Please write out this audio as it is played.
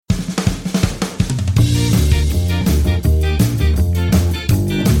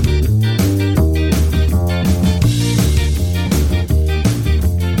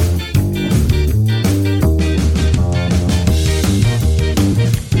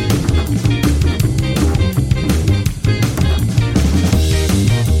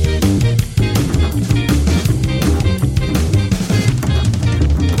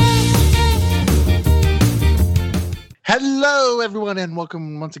everyone, and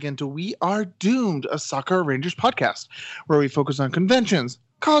welcome once again to We Are Doomed, a Sakura Rangers podcast, where we focus on conventions,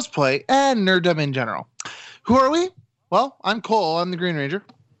 cosplay, and nerddom in general. Who are we? Well, I'm Cole. I'm the Green Ranger.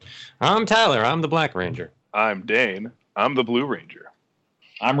 I'm Tyler. I'm the Black Ranger. I'm Dane. I'm the Blue Ranger.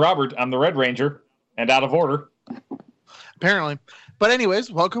 I'm Robert. I'm the Red Ranger, and out of order. Apparently. But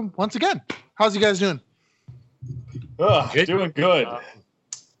anyways, welcome once again. How's you guys doing? Good. Doing good.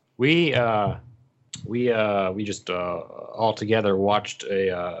 We just all together watched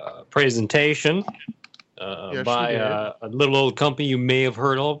a presentation by a little old company you may have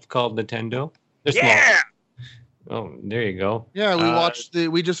heard of called Nintendo. They're small. Oh, there you go. Yeah,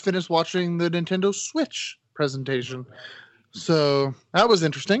 we just finished watching the Nintendo Switch presentation. So that was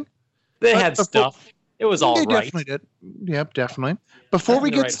interesting. They had stuff. It was all right. They definitely did. Yep, definitely. Before we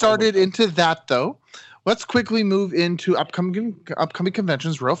get started into that, though, let's quickly move into upcoming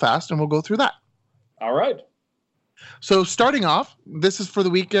conventions real fast, and we'll go through that. All right. So starting off, this is for the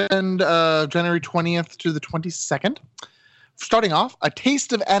weekend, January 20th to the 22nd. Starting off, a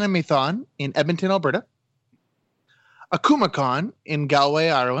Taste of Animathon in Edmonton, Alberta. AkumaCon in Galway,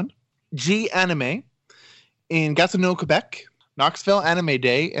 Ireland. G-Anime in Gatineau, Quebec. Knoxville Anime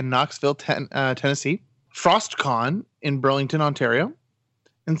Day in Knoxville, Tennessee. FrostCon in Burlington, Ontario.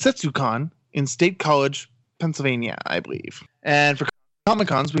 And SetsuCon in State College, Pennsylvania, I believe. And for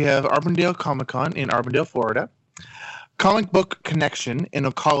Comic-Cons, we have Arbondale Comic-Con in Arbondale, Florida. Comic Book Connection in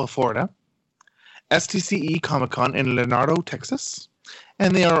Ocala, Florida. STCE Comic-Con in Leonardo, Texas.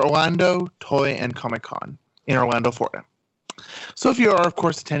 And the Orlando Toy and Comic-Con in Orlando, Florida. So if you are, of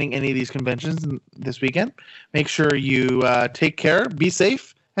course, attending any of these conventions this weekend, make sure you take care, be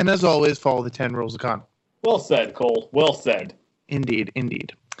safe, and as always, follow the 10 rules of con. Well said, Cole. Well said. Indeed,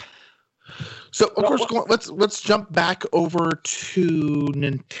 indeed. So, of course, let's jump back over to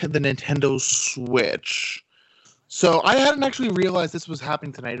the Nintendo Switch. So I hadn't actually realized this was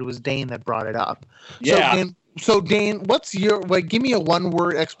happening tonight. It was Dane that brought it up. Yeah. So Dane, what's your give me a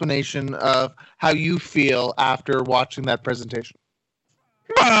one-word explanation of how you feel after watching that presentation.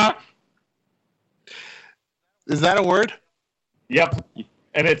 Is that a word? Yep.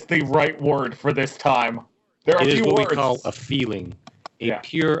 And it's the right word for this time. There are It a is few what words. we call a feeling. A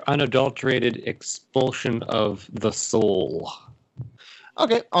pure, unadulterated expulsion of the soul.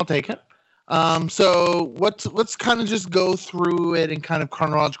 Okay, I'll take it. So let's kind of just go through it in kind of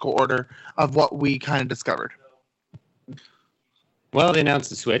chronological order of what we kind of discovered. Well, they announced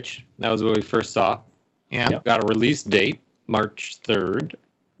the Switch. That was what we first saw. Yeah. Yep. Got a release date, March 3rd,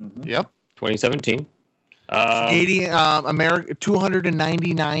 Yep. 2017.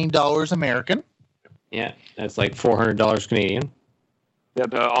 $299 American. Yeah, that's like $400 Canadian. Yeah,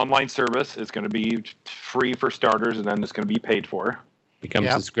 the online service is going to be free for starters, and then it's going to be paid for.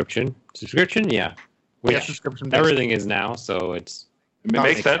 Becomes subscription. Subscription, yeah. Which subscription. everything is now, so it's... It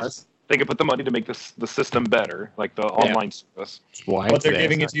makes sense. They can put the money to make the system better, like the online service. But they're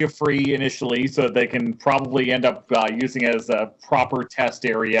giving it to you free initially, so they can probably end up using it as a proper test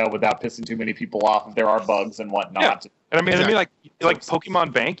area without pissing too many people off if there are bugs and whatnot. Yeah. And I mean, like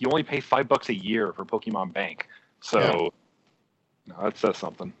Pokemon Bank, you only pay $5 a year for Pokemon Bank. So that says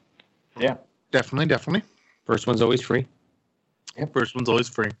something. Yeah, definitely. First one's always free. Yep. First one's always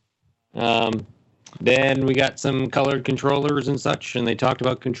free. Then we got some colored controllers and such, and they talked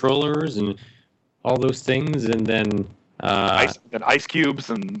about controllers and all those things, and then ice cubes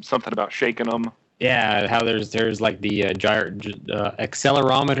and something about shaking them. Yeah, how there's like the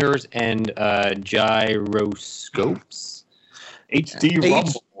accelerometers and gyroscopes.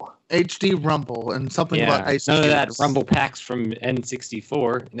 HD Rumble and something about ice none cubes. of that Rumble packs from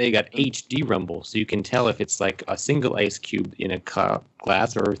N64. They got HD Rumble, so you can tell if it's like a single ice cube in a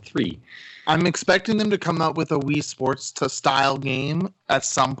glass or three. I'm expecting them to come out with a Wii Sports style game at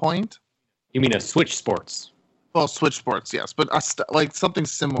some point. You mean a Switch Sports? Well, Switch Sports, yes, but like something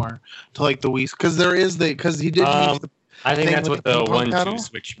similar to like the Wii, because he did use the. I think that's what the 1-2 Switch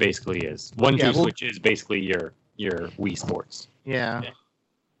Switch basically is. 1-2 Switch is basically your Wii Sports. Yeah.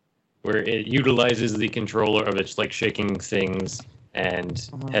 Where it utilizes the controller of it's like shaking things and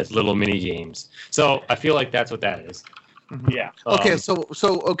has little mini games. So I feel like that's what that is. Yeah. Okay, so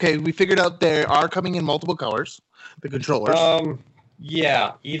we figured out they are coming in multiple colors, the controllers.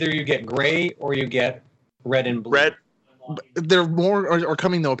 Yeah, either you get gray or you get red and blue. Red. They're more are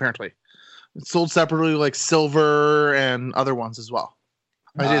coming though apparently. It's sold separately like silver and other ones as well.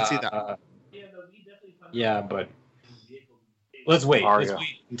 I did see that. Yeah, but let's wait. Let's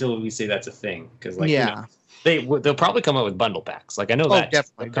wait until we say that's a thing, because they'll probably come out with bundle packs. Like I know that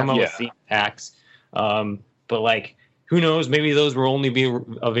definitely they'll come out with theme packs. But like who knows? Maybe those will only be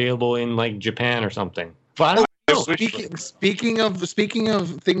available in like Japan or something. But Speaking of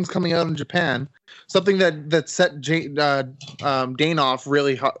things coming out in Japan, something that set Dane off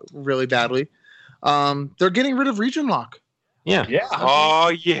really badly. They're getting rid of region lock. Yeah. Oh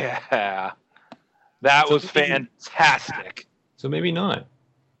yeah, that was fantastic. So maybe not.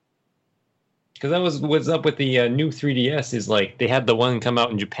 Because that was what's up with the new 3DS is like they had the one come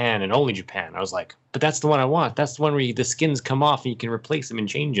out in Japan and only Japan. I was like, but that's the one I want. That's the one where the skins come off and you can replace them and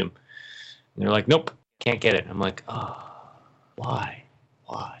change them. And they're like, nope, can't get it. I'm like, oh, why?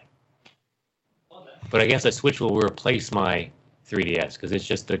 But I guess a Switch will replace my 3DS because it's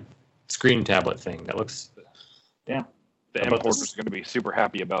just a screen tablet thing that looks. Yeah. The importers are going to be super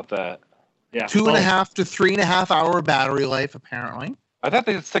happy about that. Yeah. 2.5 to 3.5 hour battery life, apparently. I thought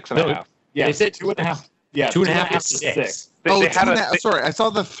they had 6.5. Yeah, they said 2.5. Yeah, 2.5 to 6. Sorry, I saw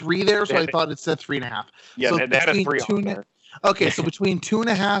the 3 there, so I thought it said 3.5. Yeah, so they had a 3 on there. Okay, so between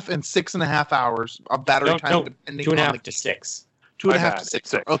 2.5 and 6.5 hours of battery time, depending 2.5 to 6. 2.5 to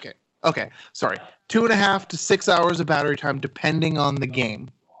 6. Okay, sorry. 2.5 to 6 hours of battery time, depending on the game.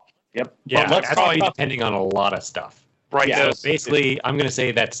 Yep. Yeah, that's probably depending on a lot of stuff. Right. Yeah. So basically, I'm going to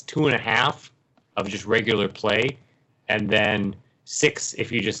say that's 2.5 of just regular play, and then 6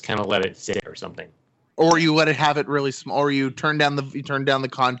 if you just kind of let it sit or something. Or you let it have it really small, or you turn down the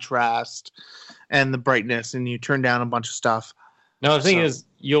contrast and the brightness, and you turn down a bunch of stuff. No, the thing is,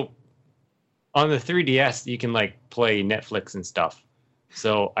 on the 3DS you can like play Netflix and stuff.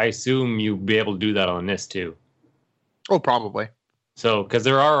 So I assume you'll be able to do that on this too. Oh, probably. So because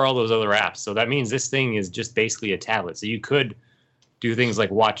there are all those other apps, so that means this thing is just basically a tablet. So you could do things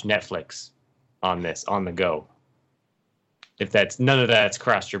like watch Netflix on this on the go. If none of that's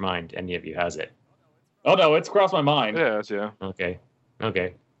crossed your mind, any of you has it. Oh no, it's crossed my mind. Yeah. Okay.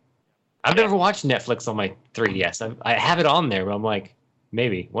 I've never watched Netflix on my 3DS. I have it on there, but I'm like,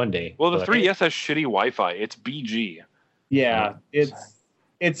 maybe one day. Well, the 3DS has shitty Wi-Fi. It's BG. Yeah, it's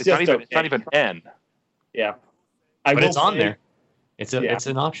just not even it's not even N. Yeah, but it's on there. It's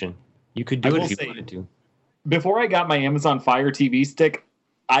an option. You could do it if you wanted to. Before I got my Amazon Fire TV stick,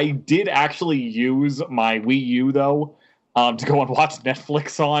 I did actually use my Wii U though to go and watch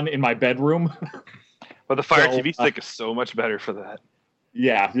Netflix on in my bedroom. But the Fire TV stick is so much better for that.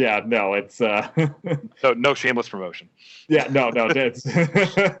 Yeah, no, it's no shameless promotion. Yeah, no, it's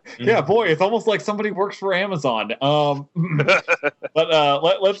yeah, boy, it's almost like somebody works for Amazon.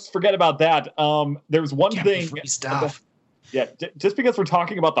 But let's forget about that. There's one thing. Free stuff. Just because we're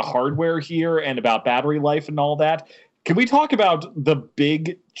talking about the hardware here and about battery life and all that, can we talk about the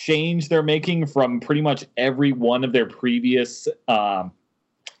big change they're making from pretty much every one of their previous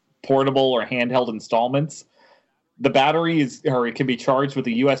portable or handheld installments? The battery it can be charged with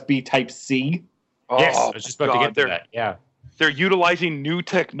a USB Type-C. Yes, I was just about to get to that. Yeah. They're utilizing new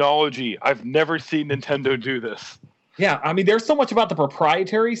technology. I've never seen Nintendo do this. Yeah, I mean, there's so much about the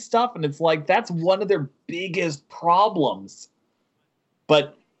proprietary stuff, and it's like that's one of their biggest problems.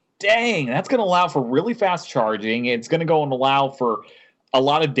 But dang, that's going to allow for really fast charging. It's going to go and allow for a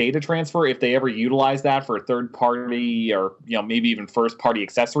lot of data transfer if they ever utilize that for third-party or maybe even first-party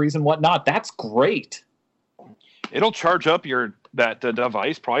accessories and whatnot. That's great. It'll charge up that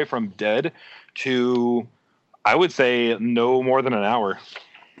device probably from dead to, I would say, no more than an hour.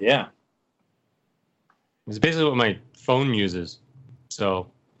 Yeah. It's basically what my phone uses.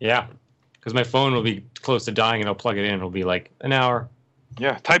 So, yeah. Because my phone will be close to dying and I'll plug it in. It'll be like an hour.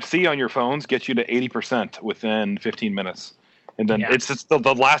 Yeah. Type-C on your phones gets you to 80% within 15 minutes. And then it's just the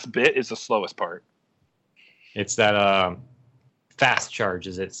last bit is the slowest part. It's that fast charge,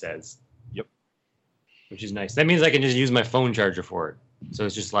 as it says. Yep. Which is nice. That means I can just use my phone charger for it. So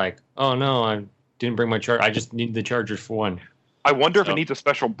it's just like, oh no, I didn't bring my charger. I just need the chargers for one. I wonder if it needs a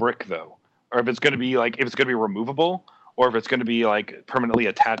special brick though, or if it's going to be removable, or if it's going to be like permanently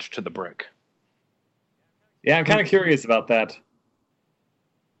attached to the brick. Yeah, I'm kind of curious about that.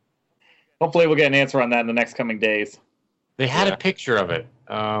 Hopefully, we'll get an answer on that in the next coming days. They had a picture of it.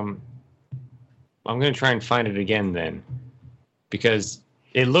 I'm going to try and find it again then, because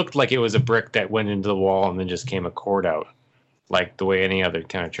it looked like it was a brick that went into the wall and then just came a cord out, like the way any other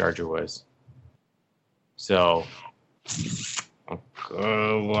kind of charger was. So,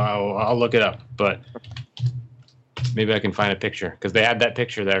 I'll look it up, but maybe I can find a picture because they had that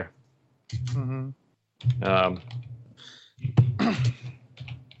picture there. Mm-hmm.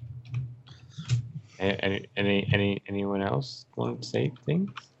 Anyone else want to say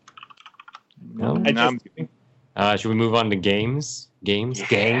things? No. Should we move on to games? Games.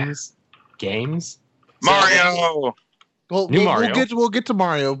 Mario. We'll get to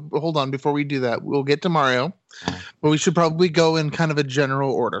Mario. Hold on, before we do that, we'll get to Mario, but we should probably go in kind of a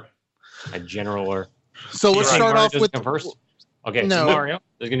general order. A general order. So let's start off with first. Okay, no. So Mario.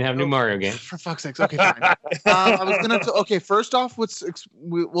 There's gonna have a new Mario game. For fuck's sakes. Okay, fine. I was gonna. Okay, first off,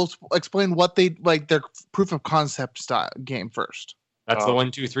 we'll explain what they like their proof of concept style game first. That's the 1,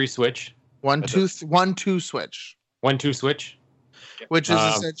 2, 3 switch. 1, 2, 1, 2 switch. 1, 2 switch. Which is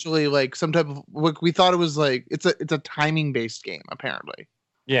essentially like some type of. We thought it was like it's a timing based game apparently.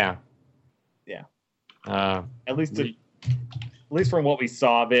 Yeah. Yeah. At least from what we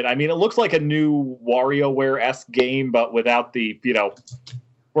saw of it, I mean, it looks like a new WarioWare-esque game, but without the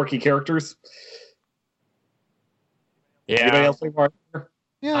quirky characters. Yeah. Anybody else like WarioWare?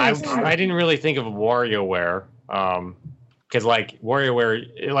 Yeah. I didn't really think of WarioWare, because like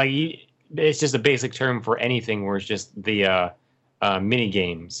WarioWare, like it's just a basic term for anything where it's just the mini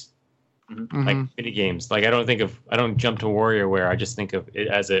games. Mm-hmm. Like mini games. Like I don't jump to WarioWare. I just think of it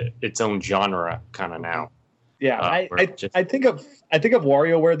as its own genre kind of now. Yeah, I think of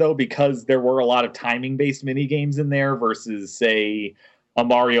WarioWare though because there were a lot of timing based mini games in there versus say a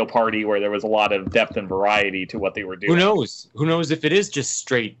Mario Party where there was a lot of depth and variety to what they were doing. Who knows if it is just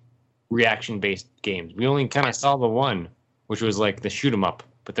straight reaction based games? We only kind of saw the one, which was like the shoot 'em up,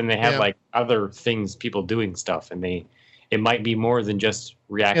 but then they had like other things, people doing stuff, and it might be more than just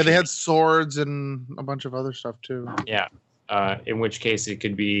reaction. Yeah, they had swords and a bunch of other stuff too. Yeah, in which case it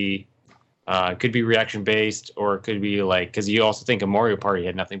could be reaction based, or it could be like, because you also think of Mario Party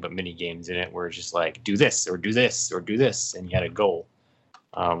had nothing but mini games in it, where it's just like do this or do this or do this, and you had a goal.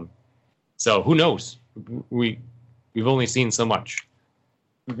 So who knows? We've only seen so much.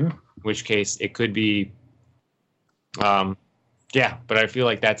 Mm-hmm. In which case it could be, yeah. But I feel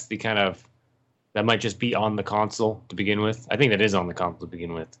like that's the kind of that might just be on the console to begin with. I think that is on the console to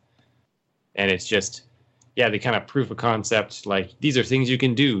begin with, and it's just. Yeah, the kind of proof of concept, like these are things you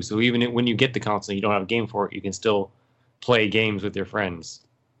can do. So even when you get the console, you don't have a game for it, you can still play games with your friends.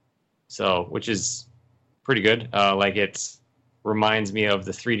 So, which is pretty good. Like it reminds me of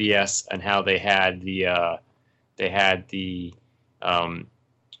the 3DS and how they had the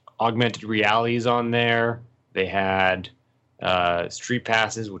augmented realities on there. They had street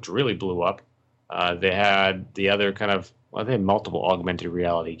passes, which really blew up. They had the other kind of. Well, they had multiple augmented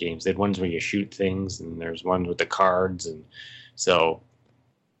reality games. They had ones where you shoot things, and there's ones with the cards, and so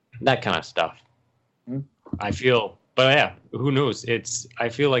that kind of stuff. Mm-hmm. I feel, but yeah, who knows? I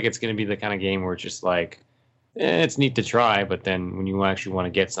feel like it's going to be the kind of game where it's just like, it's neat to try, but then when you actually want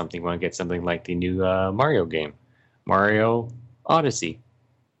to get something, like the new Mario game, Mario Odyssey.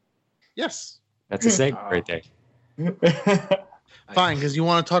 Yes, that's a segue right there. Fine, because you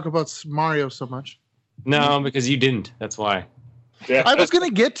want to talk about Mario so much. No, because you didn't. That's why. Yeah. I was going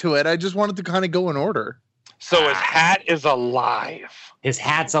to get to it. I just wanted to kind of go in order. So his hat is alive. His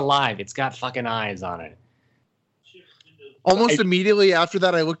hat's alive. It's got fucking eyes on it. Almost immediately after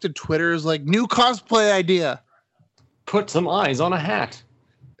that, I looked at Twitter. It's like, new cosplay idea. Put some eyes on a hat.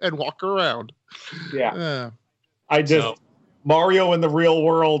 And walk around. Yeah. Mario in the real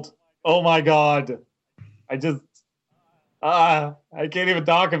world. Oh my God. I can't even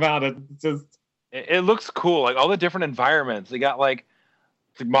talk about it. It's just. It looks cool, like all the different environments. They got like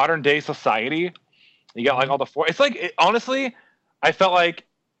modern day society. You got like all the It's like honestly, I felt like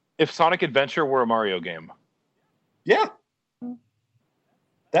if Sonic Adventure were a Mario game. Yeah,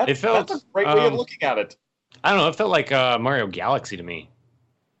 that's a great way of looking at it. I don't know. It felt like Mario Galaxy to me.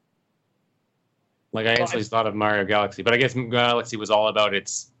 Like I instantly thought of Mario Galaxy, but I guess Galaxy was all about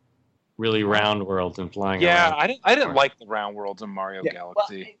its really round worlds and flying. Yeah, around. I didn't like the round worlds in Mario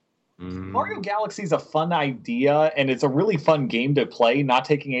Galaxy. Mario Galaxy is a fun idea, and it's a really fun game to play, not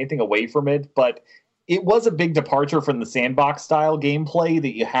taking anything away from it, but it was a big departure from the sandbox-style gameplay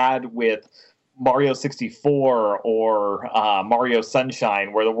that you had with Mario 64 or Mario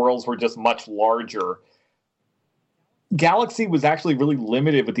Sunshine, where the worlds were just much larger. Galaxy was actually really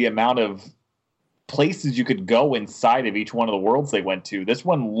limited with the amount of places you could go inside of each one of the worlds they went to. This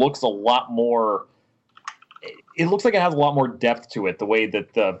one looks a lot more... It looks like it has a lot more depth to it, the way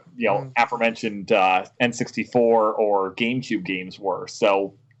that the aforementioned N64 or GameCube games were.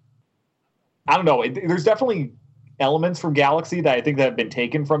 So I don't know. There's definitely elements from Galaxy that I think that have been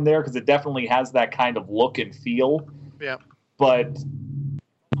taken from there because it definitely has that kind of look and feel. Yeah. But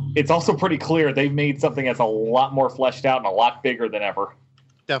it's also pretty clear they've made something that's a lot more fleshed out and a lot bigger than ever.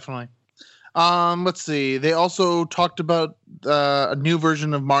 Definitely. Let's see. They also talked about a new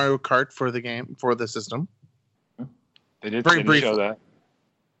version of Mario Kart for the system. They did show that.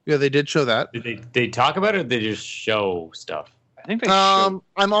 Yeah, they did show that. Did they talk about it, or did they just show stuff? I think they showed.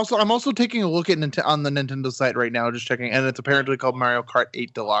 I'm also taking a look at on the Nintendo site right now, just checking, and it's apparently called Mario Kart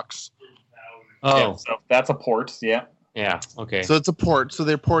 8 Deluxe. Oh, yeah, so that's a port. Yeah. Yeah. Okay. So it's a port. So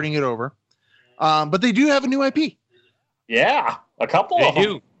they're porting it over. But they do have a new IP. Yeah, a couple They of them.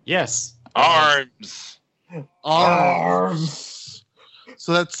 do. Yes. Arms.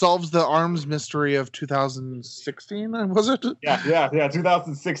 So that solves the ARMS mystery of 2016, was it? Yeah.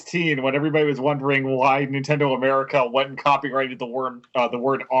 2016, when everybody was wondering why Nintendo America went and copyrighted the word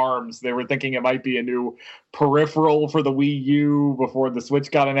ARMS. They were thinking it might be a new peripheral for the Wii U before the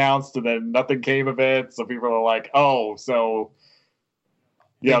Switch got announced, and then nothing came of it. So people are like, "Oh, so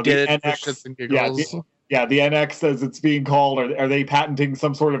yeah, the NX, the NX as it's being called. Are they patenting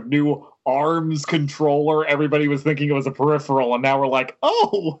some sort of new ARMS controller?" Everybody was thinking it was a peripheral, and now we're like,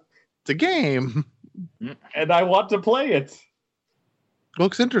 "Oh, it's a game," and I want to play it.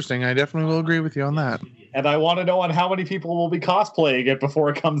 Looks interesting. I definitely will agree with you on that. And I want to know on how many people will be cosplaying it before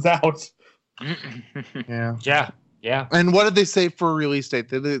it comes out. Yeah. And what did they say for a release date?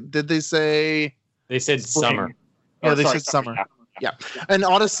 Did they say? They said Spring. summer. Yeah, they said summer. Yeah. And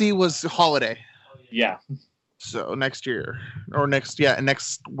Odyssey was holiday. Yeah. So next year or next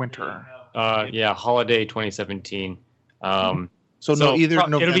winter. Holiday 2017. So no, either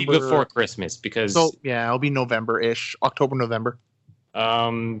November. It'll be before Christmas because. So yeah, it'll be November-ish, October, November.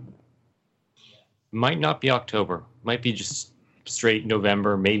 Might not be October. Might be just straight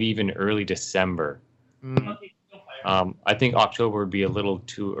November, maybe even early December. I think October would be a little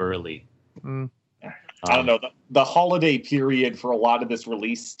too early. I don't know. The holiday period for a lot of this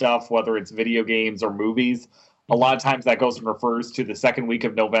release stuff, whether it's video games or movies, a lot of times that goes and refers to the second week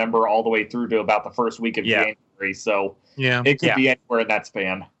of November all the way through to about the first week of January. So it could be anywhere in that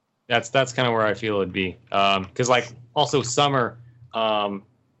span. That's kind of where I feel it'd be. Because also summer,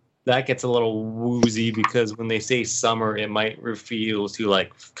 that gets a little woozy because when they say summer, it might refer to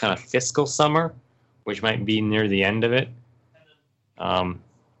kind of fiscal summer, which might be near the end of it.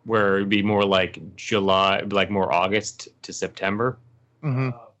 Where it'd be more like July, more August to September.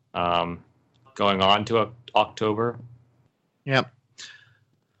 Mm-hmm. Going on to October. Yep.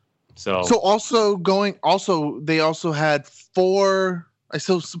 So they also had 4, I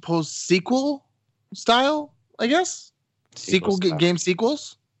suppose, sequel style, I guess. Game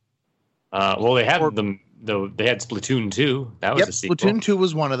sequels. Well, they had they had Splatoon 2. That was a sequel. Splatoon 2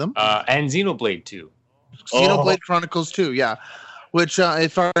 was one of them. And Xenoblade 2. Xenoblade Chronicles 2, yeah. Which,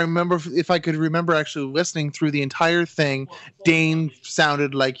 if I could remember actually listening through the entire thing, Dane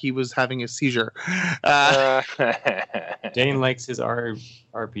sounded like he was having a seizure. Dane likes his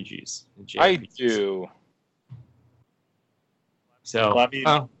RPGs. I do. So, what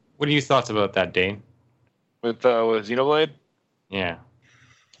are your thoughts about that, Dane? With Xenoblade? Yeah.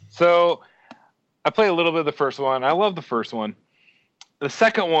 So, I played a little bit of the first one. I love the first one. The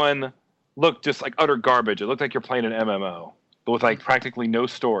second one looked just like utter garbage. It looked like you're playing an MMO, but with practically no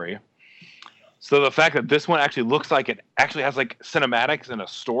story. So the fact that this one actually looks like it actually has cinematics and a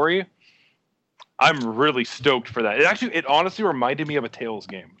story, I'm really stoked for that. It honestly reminded me of a Tales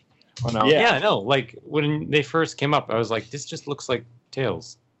game. Yeah, I know. When they first came up, I was like, this just looks like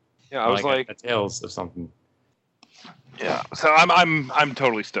Tales. Yeah, I was like a Tales of something. Yeah, so I'm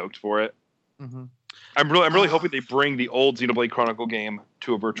totally stoked for it. Mm-hmm. I'm really hoping they bring the old Xenoblade Chronicle game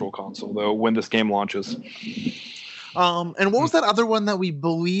to a virtual console though when this game launches. And what was that other one that we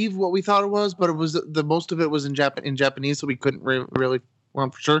believe what we thought it was, but it was the most of it was in Japanese, so we couldn't really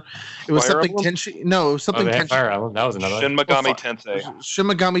weren't for sure. It was Fire something Tenchi. No, it was something Tenchi. Fire Emblem. That was another. Shin Megami Tensei. Shin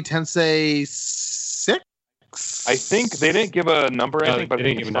Megami Tensei 6. I think they didn't give a number. No, I think, but they I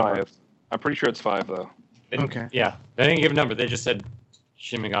think didn't it's give a number. 5. I'm pretty sure it's 5 though. Okay. Yeah, they didn't give a number. They just said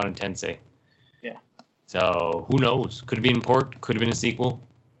Shin Megami Tensei. Yeah. So who knows? Could have been a port. Could have been a sequel.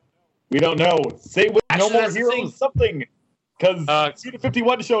 We don't know. Say with No Actually, More that's the Heroes thing. something. Because Suda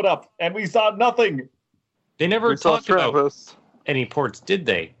 51 showed up and we saw nothing. They never We saw talked about Travis. any ports, did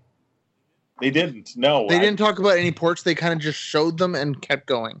they? They didn't. No. They didn't talk about any ports. They kind of just showed them and kept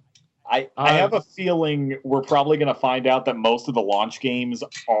going. I have a feeling we're probably going to find out that most of the launch games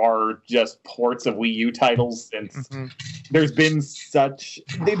are just ports of Wii U titles. Since there's been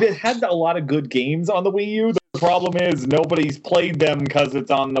they've had a lot of good games on the Wii U. The problem is nobody's played them because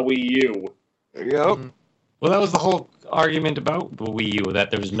it's on the Wii U. Yep. Mm-hmm. Well, that was the whole argument about the Wii U,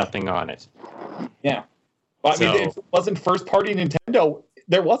 that there was nothing on it. Yeah. Well, I mean, if it wasn't first-party Nintendo,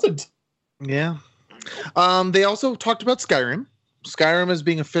 there wasn't. Yeah. They also talked about Skyrim. Skyrim is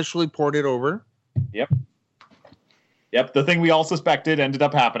being officially ported over. Yep. The thing we all suspected ended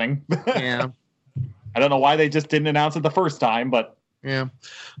up happening. Yeah. I don't know why they just didn't announce it the first time, but yeah.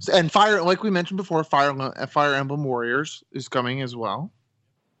 And like we mentioned before, Fire Emblem Warriors is coming as well.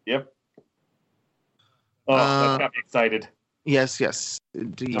 Yep. Oh, that got me excited. Yes,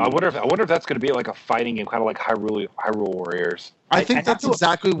 indeed. I wonder if that's going to be like a fighting game, kind of like Hyrule Warriors. I think that's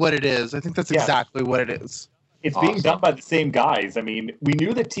exactly what it is. I think that's exactly what it is. It's being done by the same guys. I mean, we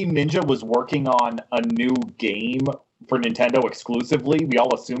knew that Team Ninja was working on a new game for Nintendo exclusively. We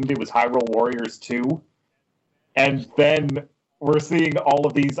all assumed it was Hyrule Warriors 2. And then we're seeing all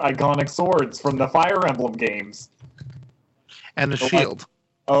of these iconic swords from the Fire Emblem games. And the shield.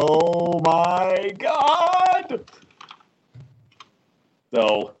 Oh my god!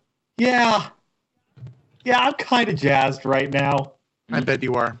 So, yeah, I'm kind of jazzed right now. I bet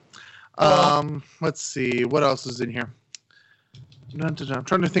you are. Let's see, what else is in here? I'm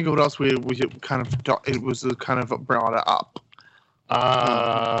trying to think of what else we kind of it was kind of brought up.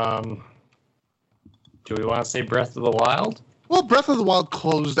 Do we want to say Breath of the Wild? Well, Breath of the Wild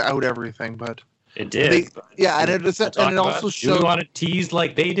closed out everything, but it did. And it also showed. Do we want to tease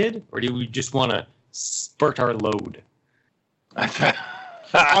like they did, or do we just want to spurt our load?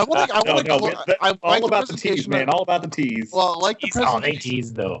 I want all about the tease, man. All about the tease. Well, like the presentation. They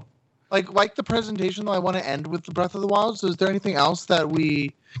tease though. Like the presentation, though, I want to end with the Breath of the Wild. So, is there anything else that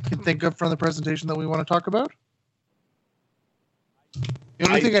we can think of from the presentation that we want to talk about? The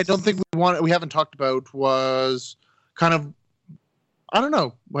only thing I don't think we haven't talked about was kind of, I don't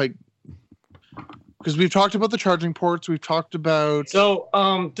know, like, because we've talked about the charging ports. We've talked about.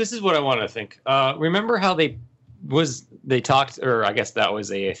 So, this is what I want to think. Remember how they talked, or I guess that was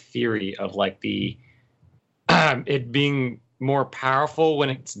a theory of like the it being more powerful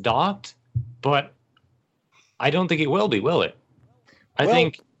when it's docked, but I don't think it will be, will it? I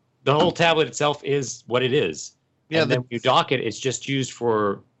think the whole tablet itself is what it is. Yeah, and then when you dock it, it's just used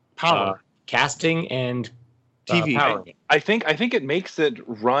for power, casting, and TV. Power. I think it makes it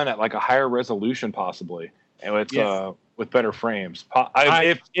run at like a higher resolution, possibly, and with better frames.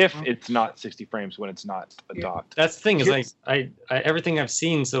 If it's not 60 frames when it's not docked. That's the thing is I everything I've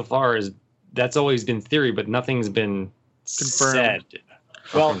seen so far is that's always been theory, but nothing's been confirmed.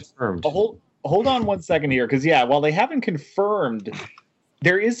 Confirmed. Hold on one second here, because while they haven't confirmed,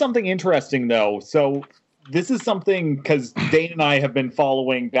 there is something interesting though. So this is something, because Dane and I have been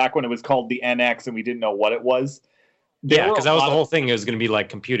following back when it was called the NX and we didn't know what it was. Because that was the whole thing. It was going to be like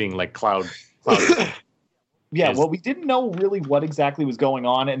computing, like cloud. Well, we didn't know really what exactly was going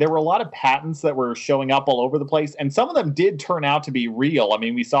on, and there were a lot of patents that were showing up all over the place, and some of them did turn out to be real. I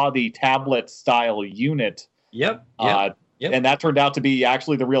mean, we saw the tablet-style unit. Yep. And that turned out to be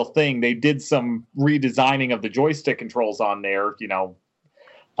actually the real thing. They did some redesigning of the joystick controls on there,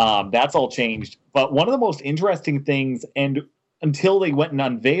 that's all changed. But one of the most interesting things, and until they went and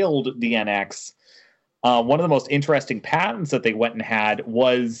unveiled the NX, one of the most interesting patents that they went and had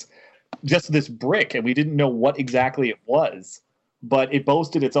was just this brick, and we didn't know what exactly it was, but it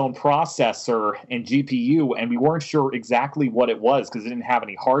boasted its own processor and GPU, and we weren't sure exactly what it was because it didn't have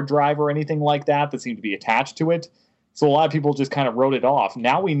any hard drive or anything like that seemed to be attached to it. So a lot of people just kind of wrote it off.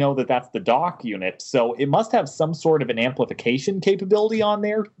 Now we know that that's the dock unit, so it must have some sort of an amplification capability on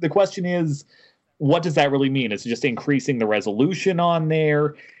there. The question is, what does that really mean? Is it just increasing the resolution on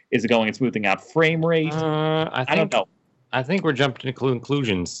there? Is it going and smoothing out frame rate? I don't know. I think we're jumping to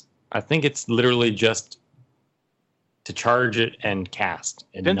conclusions. I think it's literally just to charge it and cast.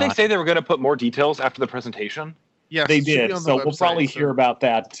 And Didn't they say they were going to put more details after the presentation? Yes, they did. So we'll probably hear about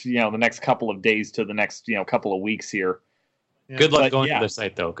that, the next couple of days to the next, couple of weeks here. Yeah. Good luck going to the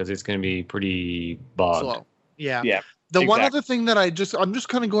site though, because it's going to be pretty bogged. Slow. Yeah. The one other thing that I'm just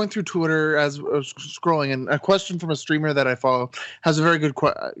kind of going through Twitter as I was scrolling, and a question from a streamer that I follow has a very good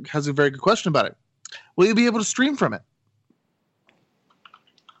question about it. Will you be able to stream from it?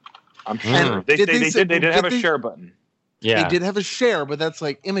 I'm sure they did have a share button. Yeah, they did have a share, but that's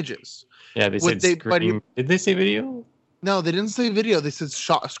like images. Yeah, they said screen. Did they say video? No, they didn't say video. They said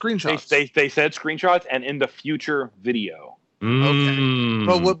screenshots. They said screenshots and in the future video.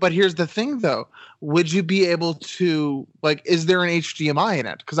 Okay. But here's the thing, though. Would you be able to, is there an HDMI in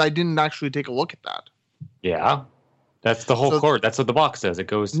it? Because I didn't actually take a look at that. Yeah. That's the whole cord. That's what the box says. It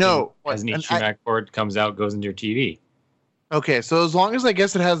goes as an HDMI cord, comes out, goes into your TV. Okay, so as long as I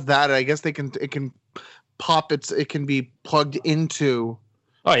guess it has that, I guess it can pop it can be plugged into.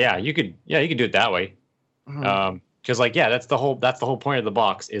 Oh yeah, you could do it that way. Because that's the whole point of the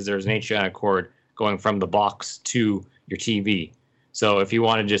box is there's an HDMI cord going from the box to your TV. So if you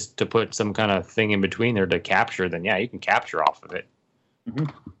wanted just to put some kind of thing in between there to capture, then you can capture off of it. Mm-hmm.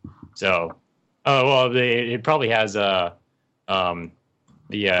 So, it probably has the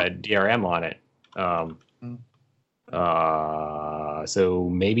DRM on it. So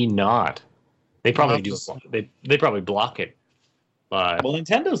maybe not. They probably do. They probably block it. But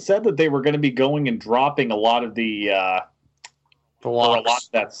Nintendo said that they were going to be going and dropping a lot of the The for locks. a lot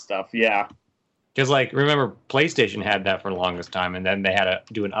of that stuff. Yeah. Because, like, remember, PlayStation had that for the longest time, and then they had to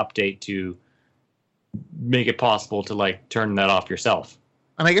do an update to make it possible to, like, turn that off yourself.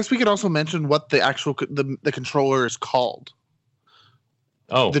 And I guess we could also mention what the actual the controller is called.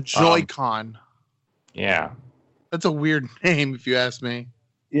 Oh, the Joy-Con. Yeah. That's a weird name, if you ask me.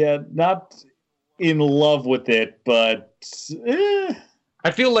 Yeah, not in love with it, but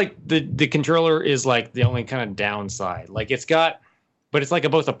I feel like the controller is like the only kind of downside. Like but it's like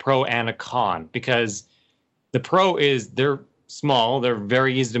both a pro and a con, because the pro is they're small, they're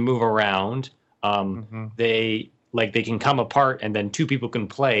very easy to move around. They can come apart and then two people can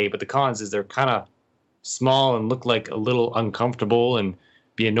play, but the cons is they're kind of small and look like a little uncomfortable and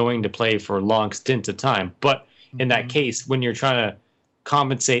be annoying to play for long stints of time. But in that case, when you're trying to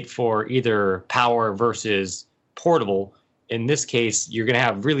compensate for either power versus portable, in this case, you're going to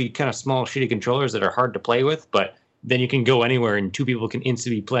have really kind of small, shitty controllers that are hard to play with, but then you can go anywhere and two people can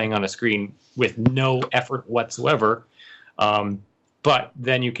instantly be playing on a screen with no effort whatsoever. But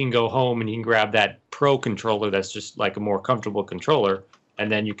then you can go home and you can grab that pro controller that's just like a more comfortable controller, and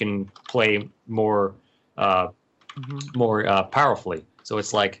then you can play more powerfully. So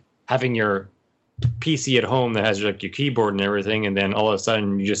it's like having your PC at home that has like your keyboard and everything, and then all of a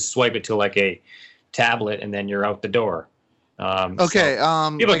sudden you just swipe it to like a tablet, and then you're out the door. Okay.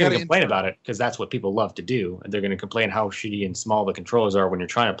 So people are going to complain about it because that's what people love to do, and they're going to complain how shitty and small the controllers are when you're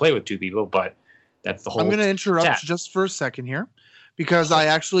trying to play with two people. But that's the whole. I'm going to interrupt just for a second here, because I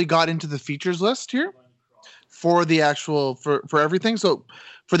actually got into the features list here for the actual for everything. So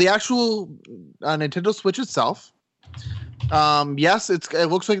for the actual Nintendo Switch itself. Yes, it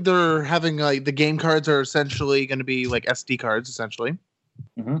looks like they're having like the game cards are essentially going to be like SD cards, essentially.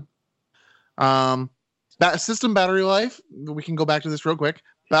 System battery life. We can go back to this real quick.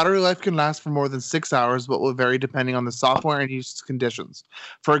 Battery life can last for more than 6 hours, but will vary depending on the software and use conditions.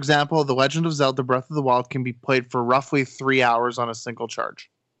 For example, The Legend of Zelda: Breath of the Wild can be played for roughly 3 hours on a single charge.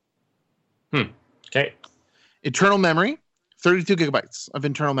 Okay. Internal memory, 32 gigabytes of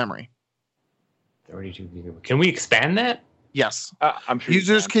internal memory. 32 gigabytes. Can we expand that? Yes. I'm sure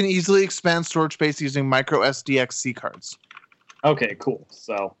users can easily expand storage space using micro SDXC cards. Okay, cool.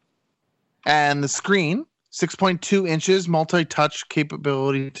 So, and the screen, 6.2 inches, multi-touch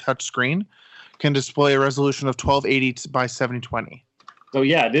capability touch screen, can display a resolution of 1280 by 720. So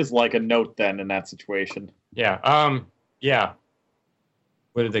yeah, it is like a Note then in that situation. Yeah. Yeah.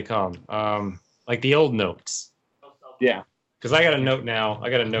 What did they call them? Like the old Notes. Yeah. Because I got a Note now. I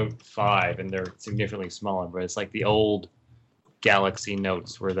got a Note 5, and they're significantly smaller, but it's like the old Galaxy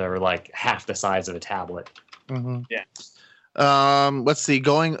Notes where they're like half the size of a tablet. Yeah. Let's see.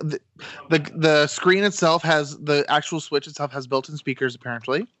 The screen itself has the actual Switch itself has built-in speakers,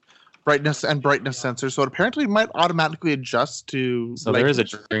 apparently, brightness sensors. So it apparently might automatically adjust to. So there is a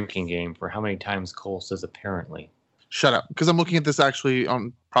drinking game for how many times Cole says apparently. Shut up, because I'm looking at this actually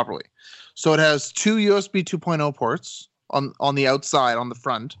properly. So it has two USB 2.0 ports on the outside, on the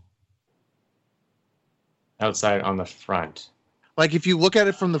front. Outside on the front. Like if you look at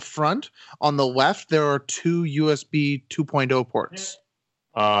it from the front, on the left there are two USB 2.0 ports.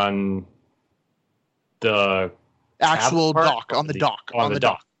 On the actual dock, on the dock. On the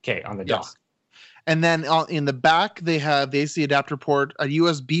dock. Okay, on the dock. Yes. And then in the back they have the AC adapter port, a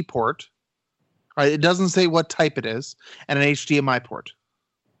USB port. It doesn't say what type it is, and an HDMI port.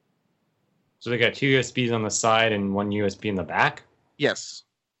 So they got two USBs on the side and one USB in the back? Yes.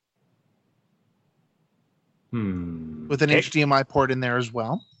 With an okay. HDMI port in there as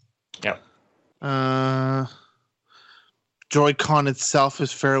well. Yep. Joy-Con itself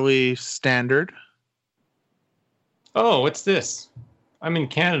is fairly standard. Oh, what's this? I'm in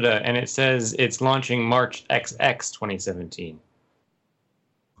Canada, and it says it's launching March XX 2017.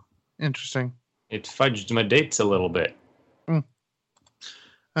 Interesting. It fudged my dates a little bit.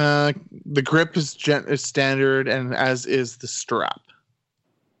 The grip is standard, and as is the strap.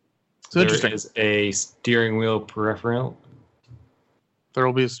 So interesting. There is a steering wheel peripheral. There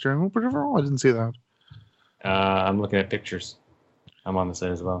will be a steering wheel peripheral? I didn't see that. I'm looking at pictures. I'm on the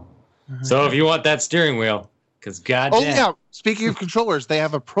site as well. So if you want that steering wheel, because goddamn. Oh yeah, speaking of controllers, they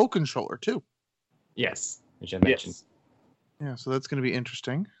have a Pro controller too. Yes, which I mentioned. Yes. Yeah, so that's going to be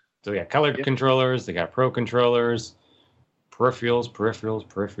interesting. So they got colored controllers, they got Pro controllers,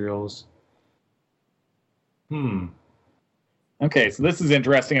 peripherals. Okay, so this is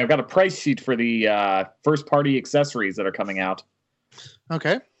interesting. I've got a price sheet for the first-party accessories that are coming out.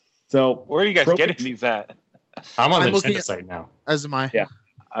 Okay. So where are you guys getting these at? I'm on the Nintendo site now. As am I. Yeah.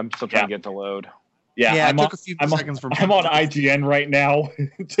 I'm still trying to get to load. Yeah, it took a few seconds for me. I'm on IGN right now,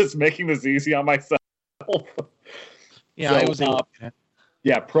 just making this easy on myself. Yeah, So, I was able to.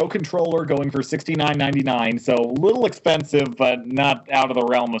 Yeah, Pro Controller going for $69.99. So a little expensive, but not out of the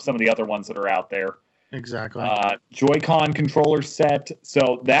realm of some of the other ones that are out there. Exactly. Joy-Con controller set.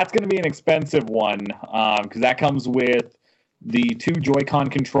 So that's going to be an expensive one because that comes with the 2 Joy-Con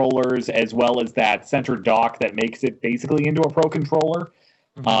controllers as well as that center dock that makes it basically into a Pro Controller.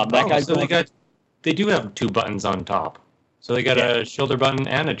 They do have 2 buttons on top. So they got a shoulder button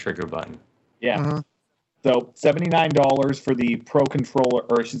and a trigger button. Yeah. So $79 for the Pro Controller,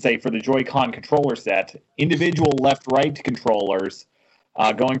 or I should say for the Joy-Con controller set. Individual left-right controllers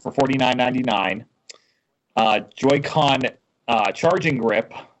going for $49.99. Joy-Con charging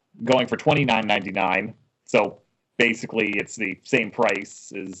grip going for $29.99. So basically it's the same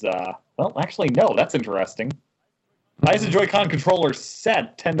price as, well, actually, no, that's interesting. Why is the Joy-Con controller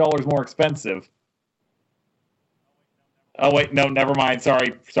set $10 more expensive? Oh, wait, no, never mind.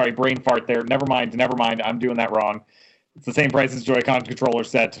 Sorry, brain fart there. Never mind. I'm doing that wrong. It's the same price as Joy-Con controller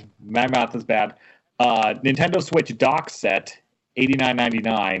set. My math is bad. Nintendo Switch dock set,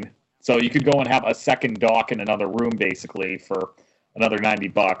 $89.99. So you could go and have a second dock in another room, basically, for another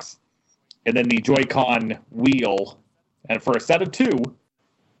 $90. And then the Joy-Con wheel, and for a set of 2,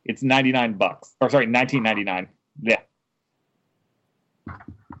 it's $99. Or sorry, $19.99. Yeah.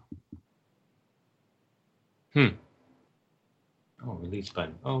 Oh, release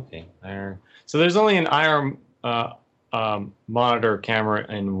button. Oh, okay. So there's only an IR monitor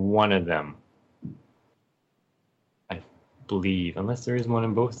camera in one of them, I believe, unless there is one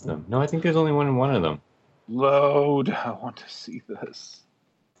in both of them. No, I think there's only one in one of them. Load. I want to see this.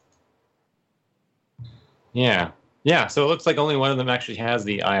 Yeah. So it looks like only one of them actually has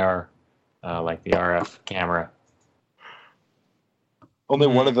the IR, like the RF camera. Only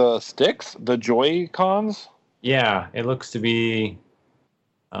one of the sticks? The Joy-Cons? Yeah, it looks to be.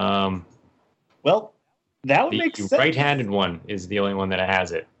 Well, that would make sense. The right-handed one is the only one that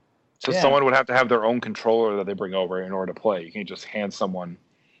has it. So someone would have to have their own controller that they bring over in order to play. You can't just hand someone.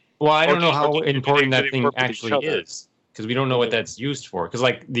 Well, I don't know how important that thing actually is, because we don't know what that's used for. Because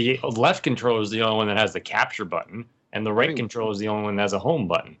like the left controller is the only one that has the capture button, and the right controller is the only one that has a home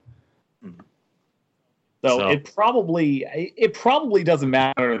button. So it probably doesn't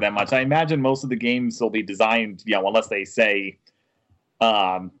matter that much. I imagine most of the games will be designed, unless they say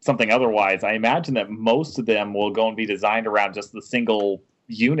something otherwise. I imagine that most of them will go and be designed around just the single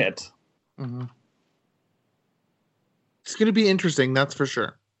unit. Mm-hmm. It's going to be interesting, that's for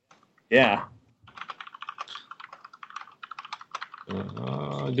sure. Yeah.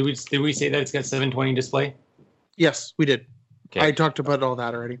 Did we say that it's got 720 display? Yes, we did. Okay. I talked about all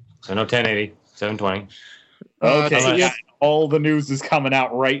that already. So no 1080, 720. Okay, all the news is coming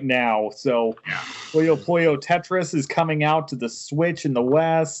out right now. So Puyo Puyo Tetris is coming out to the Switch in the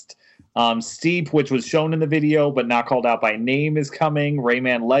West. Steep, which was shown in the video but not called out by name, is coming.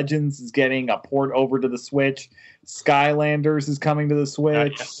 Rayman Legends is getting a port over to the Switch. Skylanders is coming to the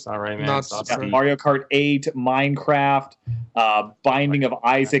Switch. Mario Kart 8, Minecraft, Binding of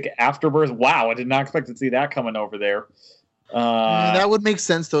Isaac Afterbirth. Wow, I did not expect to see that coming over there. That would make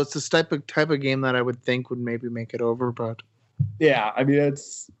sense, though. It's this type of game that I would think would maybe make it over, but yeah, I mean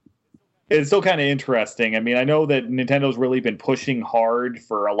it's still kind of interesting. I mean, I know that Nintendo's really been pushing hard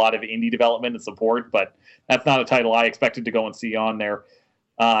for a lot of indie development and support, but that's not a title I expected to go and see on there.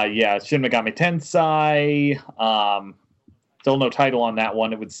 Shin Megami Tensei. Still no title on that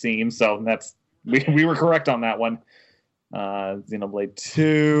one, it would seem. So that's we were correct on that one. Xenoblade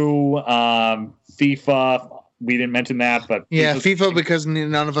 2, FIFA. We didn't mention that, but FIFA because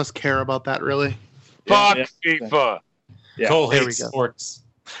none of us care about that really. Fuck FIFA. Yeah. Cole hates sports.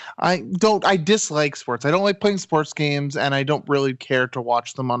 I dislike sports. I don't like playing sports games, and I don't really care to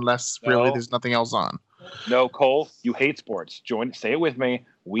watch them unless really there's nothing else on. No, Cole, you hate sports. Say it with me.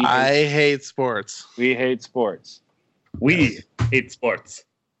 I hate sports. We hate sports. We hate sports.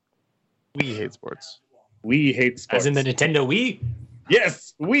 We hate sports. We hate sports. As in the Nintendo Wii?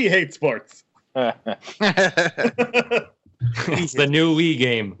 Yes, we hate sports. It's the new Wii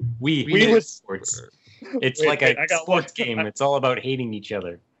game. We hate sports. It's like a sports game. It's all about hating each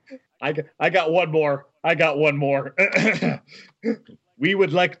other. I got one more. We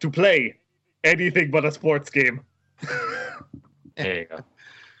would like to play anything but a sports game. There you go.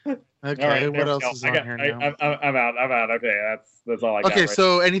 Okay, right, what else is on here now? I'm out. Okay, that's all I got. Okay,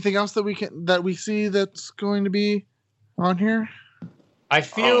 so anything else that we see that's going to be on here? I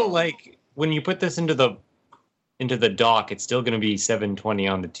feel like when you put this into the dock, it's still going to be 720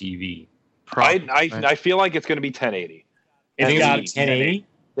 on the TV. I feel like it's going to be 1080. You think it's going to be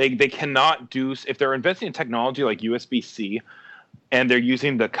 1080? They cannot do, if they're investing in technology like USB-C, and they're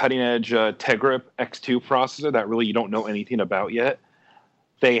using the cutting-edge Tegra X2 processor that really you don't know anything about yet,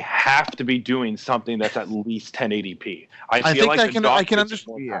 they have to be doing something that's at least 1080p. I feel like I can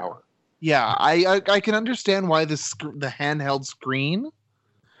understand more power. Yeah, I can understand why the handheld screen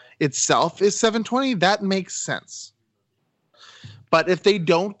itself is 720. That makes sense. But if they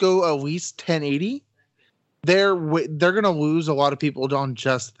don't go at least 1080, they're going to lose a lot of people on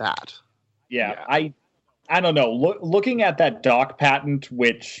just that. Yeah. I don't know. Looking at that dock patent,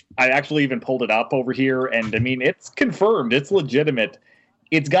 which I actually even pulled it up over here, and I mean, it's confirmed. It's legitimate.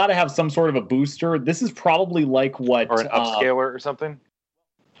 It's got to have some sort of a booster. This is probably like what... Or an upscaler or something?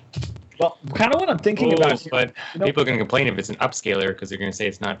 Well, kind of what I'm thinking about. But people are going to complain if it's an upscaler because they're going to say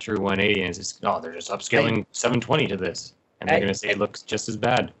it's not true 180, and it's just, they're just upscaling 720 to this. And they're going to say it looks just as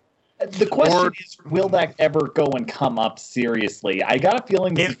bad. The question is, will that ever go and come up seriously? I got a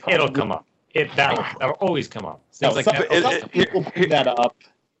feeling it'll come up. That'll always come up. Some people bring that up.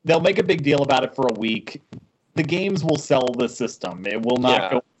 They'll make a big deal about it for a week. The games will sell the system. It will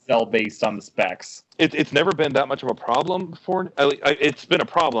not go sell based on the specs. It's never been that much of a problem before. It's been a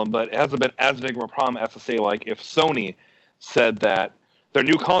problem, but it hasn't been as big of a problem as to say, like, if Sony said that their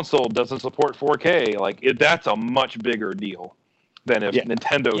new console doesn't support 4K, that's a much bigger deal than if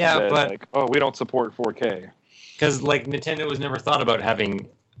Nintendo said, we don't support 4K. Because, Nintendo was never thought about having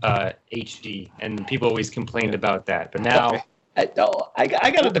HD, and people always complained about that. But now... I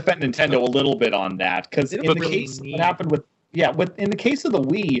got to defend Nintendo a little bit on that, because in the case what happened in the case of the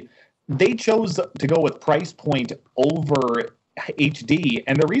Wii, they chose to go with price point over HD,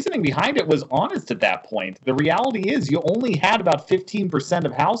 and the reasoning behind it was honest at that point. The reality is you only had about 15%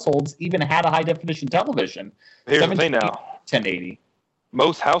 of households even had a high definition television. Here's the thing now. 1080.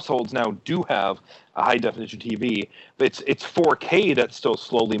 Most households now do have a high definition TV, but it's 4K that's still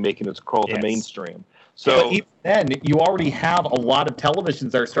slowly making its crawl to mainstream. So but even then, you already have a lot of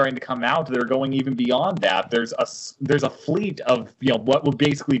televisions that are starting to come out that are going even beyond that. There's a fleet of what would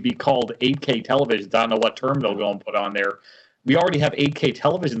basically be called 8K televisions. I don't know what term they'll go and put on there. We already have 8K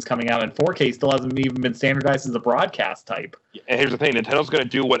televisions coming out, and 4K still hasn't even been standardized as a broadcast type. And here's the thing: Nintendo's going to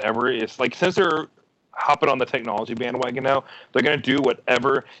do whatever. It's since they're hopping on the technology bandwagon now, they're going to do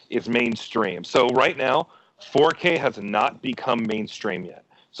whatever is mainstream. So right now, 4K has not become mainstream yet.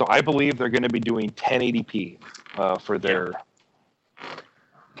 So I believe they're going to be doing 1080p for their...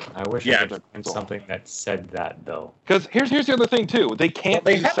 I wish I could find something that said that, though. Because here's the other thing, too. They can't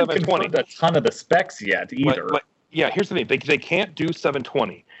do 720. They haven't confirmed a ton of the specs yet, either. Here's the thing. They can't do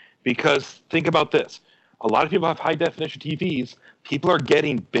 720 because think about this. A lot of people have high-definition TVs. People are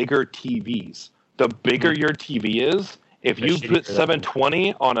getting bigger TVs. The bigger your TV is, if you put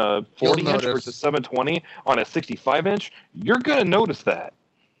 720 on a 40-inch versus 720 on a 65-inch, you're going to notice that.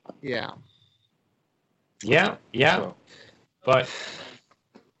 Yeah. Yeah. So. But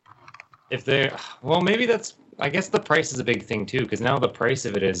if they're... Well, maybe that's... I guess the price is a big thing, too, because now the price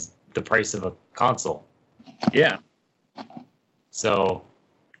of it is the price of a console. Yeah. So...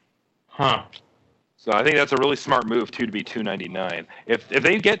 So I think that's a really smart move, too, to be $299. If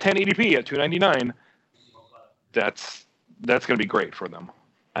they get 1080p at $299, that's going to be great for them.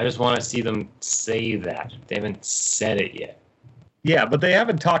 I just want to see them say that. They haven't said it yet. Yeah, but they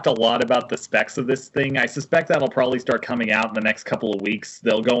haven't talked a lot about the specs of this thing. I suspect that'll probably start coming out in the next couple of weeks.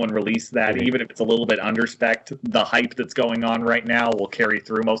 They'll go and release that, even if it's a little bit under-spec'd. The hype that's going on right now will carry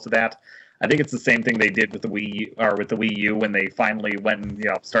through most of that. I think it's the same thing they did with the Wii U when they finally went and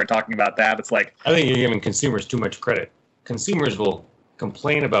started talking about that. It's like, I think you're giving consumers too much credit. Consumers will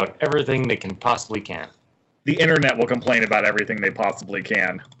complain about everything they can possibly can. The internet will complain about everything they possibly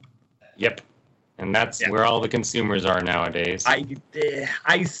can. Yep. And that's where all the consumers are nowadays.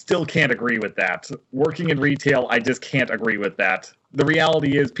 I still can't agree with that. Working in retail, I just can't agree with that. The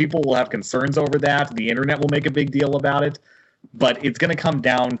reality is people will have concerns over that. The internet will make a big deal about it. But it's going to come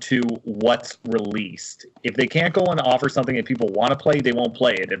down to what's released. If they can't go and offer something that people want to play, they won't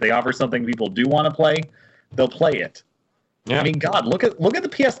play it. If they offer something people do want to play, they'll play it. Yeah. I mean, God, look at the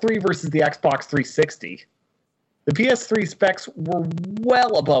PS3 versus the Xbox 360. The PS3 specs were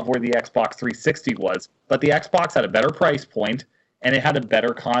well above where the Xbox 360 was, but the Xbox had a better price point, and it had a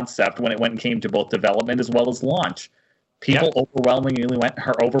better concept when it came to both development as well as launch. People overwhelmingly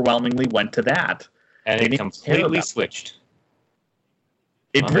went to that. And it completely switched.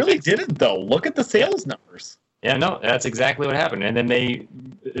 It really didn't, though. Look at the sales numbers. Yeah, no, that's exactly what happened. And then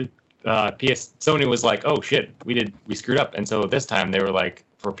Sony was like, "Oh shit, we screwed up." And so this time they were like,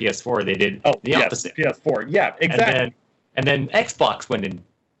 for PS4, they did the opposite. PS4, yeah, exactly. And then Xbox went and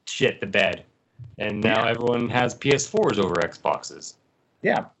shit the bed, and now everyone has PS4s over Xboxes.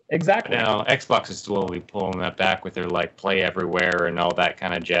 Yeah, Exactly. Now Xbox is slowly pulling that back with their like Play Everywhere and all that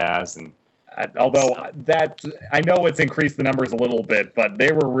kind of jazz. And although that I know it's increased the numbers a little bit, but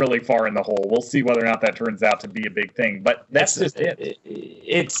they were really far in the hole. We'll see whether or not that turns out to be a big thing. But that's just it.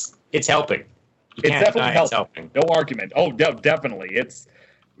 It's helping. It's definitely helping. No argument. Oh, definitely.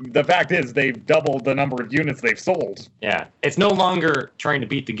 The fact is they've doubled the number of units they've sold. Yeah, it's no longer trying to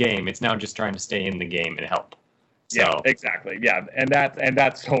beat the game. It's now just trying to stay in the game and help. So. Yeah, exactly. Yeah, and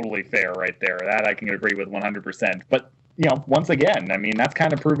that's totally fair right there. That I can agree with 100%. But once again, I mean, that's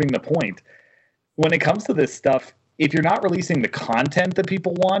kind of proving the point. When it comes to this stuff, if you're not releasing the content that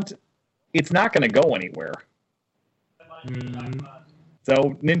people want, it's not going to go anywhere.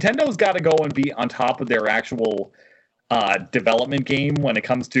 So Nintendo's got to go and be on top of their actual development game when it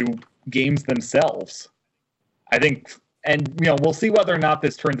comes to games themselves. I think, and we'll see whether or not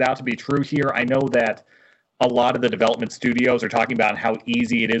this turns out to be true here. I know that a lot of the development studios are talking about how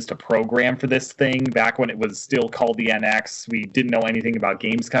easy it is to program for this thing. Back when it was still called the NX, we didn't know anything about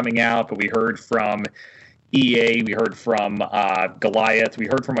games coming out, but we heard from EA, we heard from Goliath, we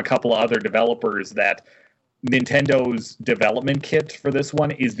heard from a couple of other developers that Nintendo's development kit for this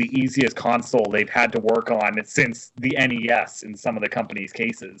one is the easiest console they've had to work on since the NES in some of the company's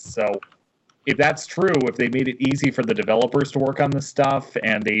cases. So if that's true, if they made it easy for the developers to work on this stuff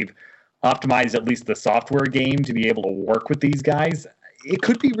and they've optimized at least the software game to be able to work with these guys, it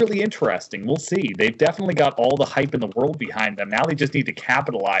could be really interesting. We'll see. They've definitely got all the hype in the world behind them. Now they just need to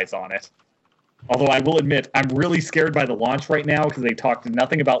capitalize on it. Although I will admit, I'm really scared by the launch right now because they talked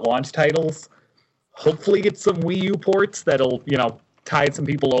nothing about launch titles. Hopefully get some Wii U ports that'll, tide some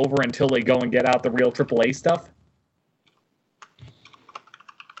people over until they go and get out the real AAA stuff.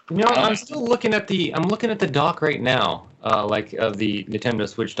 I'm still looking at the dock right now, of the Nintendo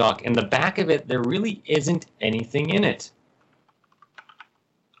Switch dock. In the back of it, there really isn't anything in it.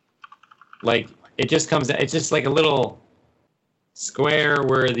 Like, it just comes, it's just like a little square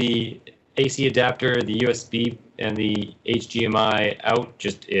where the AC adapter, the USB, and the HDMI out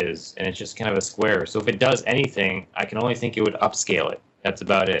just is, and it's just kind of a square. So if it does anything, I can only think it would upscale it. That's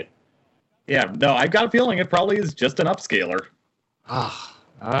about it. Yeah, no, I've got a feeling it probably is just an upscaler.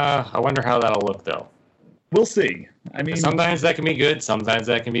 I wonder how that'll look, though. We'll see. I mean, sometimes that can be good, sometimes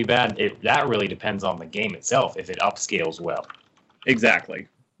that can be bad. That really depends on the game itself, if it upscales well. Exactly.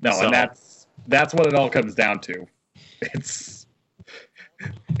 No, and that's what it all comes down to.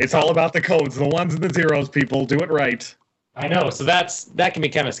 It's all about the codes, the ones and the zeros, people. Do it right. I know. So that can be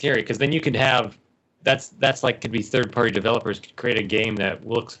kind of scary because then you could have could be third-party developers could create a game that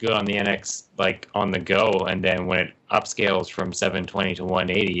looks good on the NX, like on the go, and then when it upscales from 720 to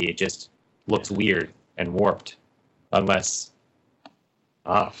 180, it just looks weird and warped. Unless,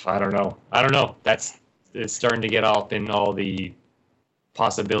 I don't know. It's starting to get up in all the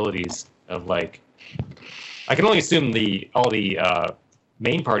possibilities of like. I can only assume all the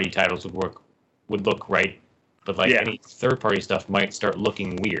main party titles would look right. But any third-party stuff might start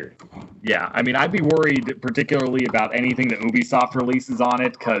looking weird. Yeah, I mean, I'd be worried particularly about anything that Ubisoft releases on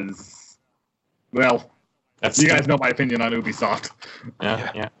it, because, well, you guys know my opinion on Ubisoft.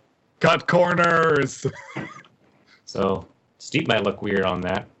 Yeah. Cut corners! So, Steep might look weird on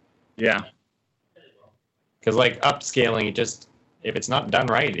that. Yeah. Because, upscaling, if it's not done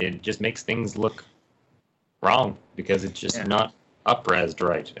right, it just makes things look wrong, because it's just not up-resed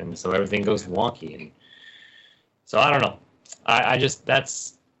right, and so everything goes wonky, and so I don't know. I just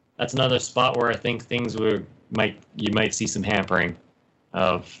that's another spot where I think things you might see some hampering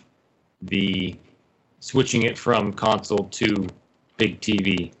of the switching it from console to big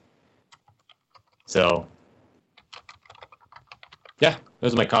TV. So yeah,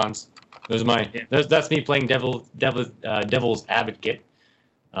 those are my cons. That's me playing devil's advocate.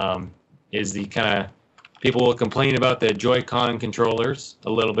 Is the kind of people will complain about the Joy-Con controllers a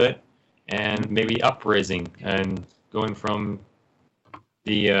little bit. And maybe upraising and going from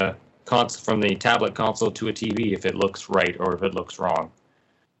the tablet console to a TV if it looks right or if it looks wrong.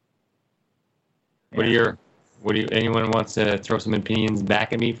 Yeah. Anyone wants to throw some opinions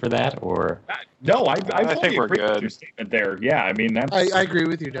back at me for that, or? No, I think we're good. With your statement there. Yeah, I mean that's. I agree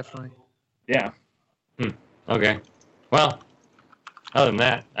with you definitely. Yeah. Okay. Well, other than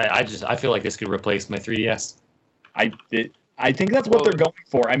that, I feel like this could replace my 3DS. I think that's what they're going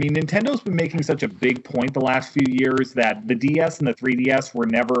for. I mean, Nintendo's been making such a big point the last few years that the DS and the 3DS were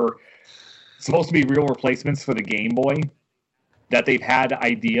never supposed to be real replacements for the Game Boy, that they've had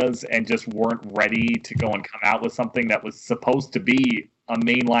ideas and just weren't ready to go and come out with something that was supposed to be a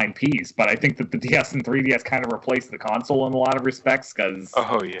mainline piece. But I think that the DS and 3DS kind of replaced the console in a lot of respects because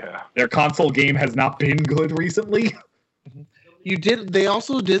their console game has not been good recently. You did. They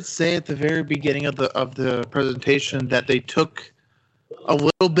also did say at the very beginning of the presentation that they took a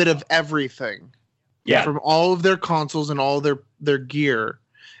little bit of everything, from all of their consoles and all their gear,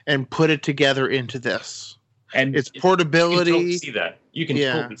 and put it together into this. And it's portability. You can totally see that. You can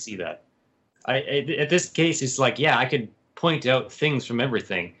totally see that. At this case, it's like, I could point out things from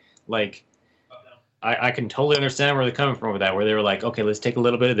everything. Like, I can totally understand where they're coming from with that. Where they were like, okay, let's take a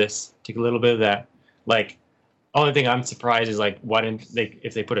little bit of this, take a little bit of that. Like. Only thing I'm surprised is like why didn't they,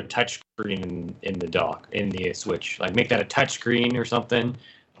 if they put a touch screen in the dock, in the Switch, like make that a touch screen or something,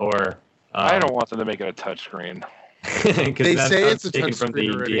 or I don't want them to make it a touch screen. They say it's a touch from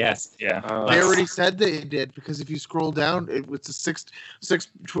screen the already. DS. They already said they did, because if you scroll down, it's a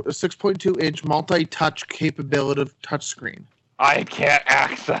 6.2 inch multi-touch capability of touch screen. I can't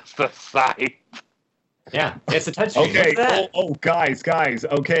access the site. Yeah, it's a touchscreen. Okay. Guys.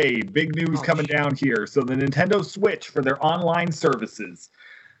 Okay, big news coming down here. So the Nintendo Switch, for their online services,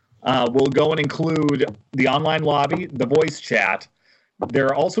 will go and include the online lobby, the voice chat.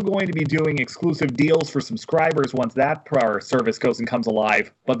 They're also going to be doing exclusive deals for subscribers once that service goes and comes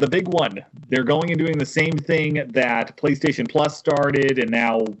alive. But the big one, they're going and doing the same thing that PlayStation Plus started, and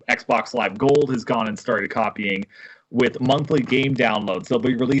now Xbox Live Gold has gone and started copying, with monthly game downloads. They'll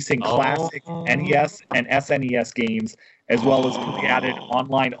be releasing classic NES and SNES games, as well as the added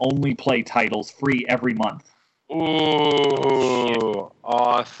online-only play titles free every month. Ooh,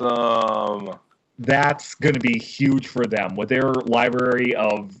 awesome. That's going to be huge for them. With their library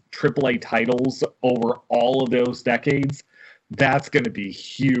of AAA titles over all of those decades, that's going to be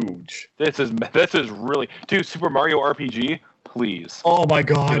huge. This is really... Dude, Super Mario RPG, please. Oh my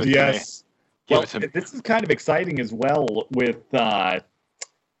God, yes. Well, This is kind of exciting as well, with Square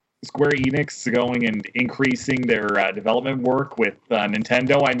Enix going and increasing their development work with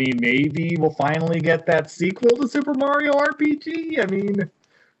Nintendo. I mean, maybe we'll finally get that sequel to Super Mario RPG. I mean,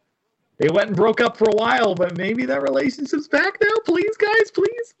 they went and broke up for a while, but maybe that relationship's back now. Please, guys,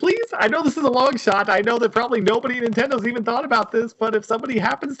 please. I know this is a long shot. I know that probably nobody at Nintendo's even thought about this, but if somebody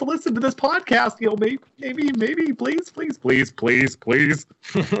happens to listen to this podcast, maybe, please.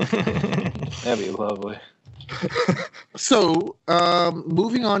 That'd be lovely. So,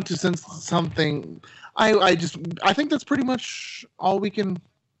 moving on to something, I think that's pretty much all we can.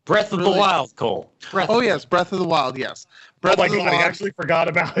 Breath of the Wild, Cole. Breath of the Wild, yes. Oh my God, I actually forgot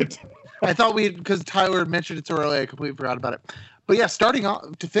about it. I thought because Tyler mentioned it so early, I completely forgot about it. But yeah, starting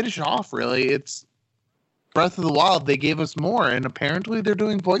off, to finish it off, really, it's Breath of the Wild. They gave us more, and apparently they're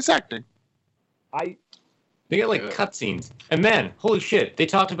doing voice acting. They got like cutscenes, and man, holy shit! They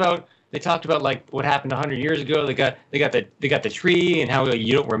talked about like what happened 100 years ago. They got the tree and how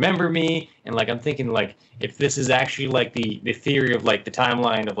you don't remember me, and like I'm thinking like if this is actually like the theory of like the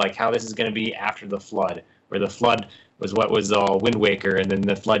timeline of like how this is going to be after the flood, where the flood was what was Wind Waker, and then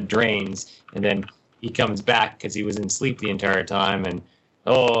the flood drains, and then he comes back because he was in sleep the entire time, and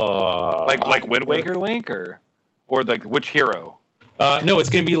like Wind Waker Link or like which hero? No, it's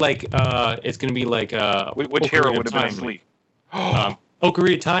gonna be like which hero would have been asleep?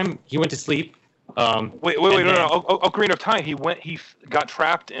 Ocarina of Time, he went to sleep. Wait, no. Ocarina of Time, he got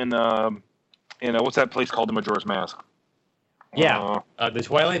trapped in what's that place called, the Majora's Mask? Yeah, the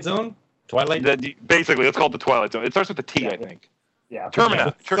Twilight Zone. Basically, it's called the Twilight Zone. It starts with a T, I think. Yeah.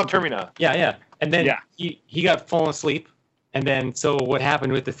 Termina. Yeah. And then he got fallen asleep, and then so what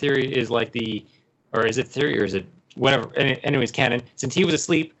happened with the theory is like is it theory or is it whatever? Anyways, canon. Since he was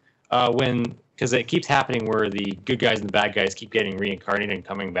asleep, because it keeps happening where the good guys and the bad guys keep getting reincarnated and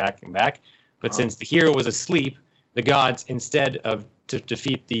coming back and back. But since the hero was asleep, the gods, instead of to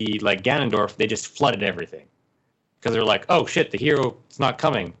defeat the like Ganondorf, they just flooded everything. Because they're like, oh shit, the hero is not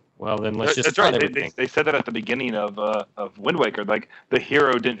coming. Well, then let's just flood everything. They said that at the beginning of Wind Waker, like the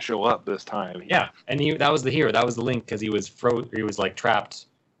hero didn't show up this time. Yeah, and that was the hero. That was the Link, because he was He was like trapped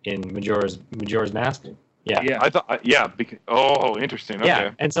in Majora's Mask. Yeah. I thought. Interesting. Okay.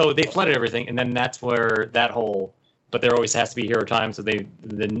 Yeah, and so they flooded everything, and then that's where that whole. But there always has to be hero time, so the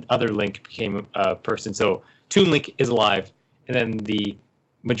other Link became a person. So Toon Link is alive, and then the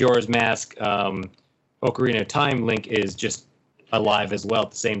Majora's Mask, Ocarina of Time Link is just alive as well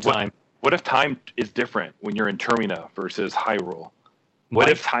at the same time. What if time is different when you're in Termina versus Hyrule? What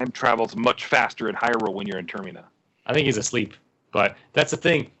if time travels much faster in Hyrule when you're in Termina? I think he's asleep, but that's the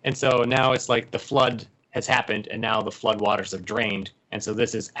thing. And so now it's like the flood has happened, and now the flood waters have drained, and so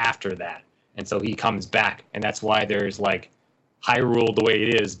this is after that. And so he comes back, and that's why there's like Hyrule the way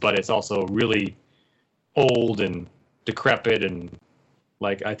it is, but it's also really old and decrepit, and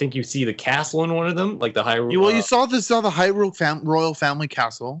like I think you see the castle in one of them, like the Hyrule. Well, you saw the Hyrule royal family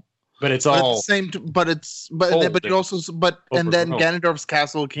castle. But it's all the same. But you also and then Ganondorf's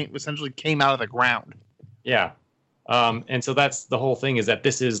castle essentially came out of the ground. Yeah, and so that's the whole thing, is that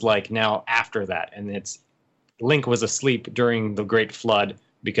this is like now after that, and Link was asleep during the Great Flood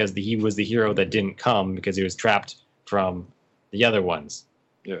because he was the hero that didn't come because he was trapped from the other ones.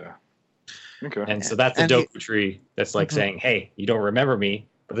 Yeah. Okay. And so that's a Doku tree that's like saying, hey, you don't remember me,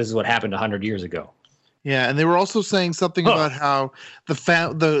 but this is what happened 100 years ago. Yeah, and they were also saying something about how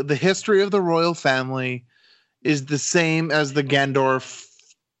the history of the royal family is the same as the Gandorf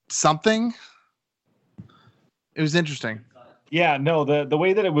something. It was interesting. Yeah, no, the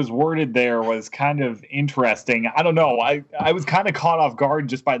way that it was worded there was kind of interesting. I don't know. I was kind of caught off guard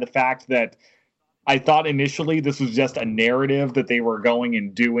just by the fact that I thought initially this was just a narrative that they were going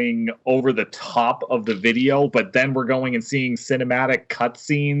and doing over the top of the video, but then we're going and seeing cinematic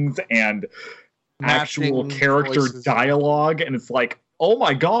cutscenes and actual character dialogue, and it's like, oh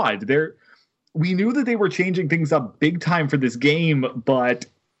my god, we knew that they were changing things up big time for this game, but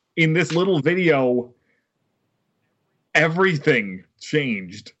in this little video, everything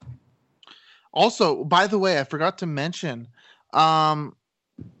changed. Also, by the way, I forgot to mention,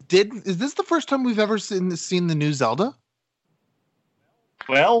 is this the first time we've ever seen the new Zelda?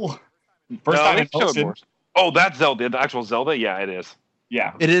 Well, first time in motion. Oh, that's Zelda, the actual Zelda? Yeah, it is.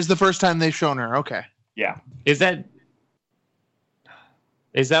 Yeah. It is the first time they've shown her. Okay. Yeah. Is that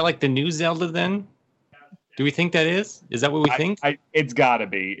like the new Zelda then? Do we think that is? Is that what we think? It's got to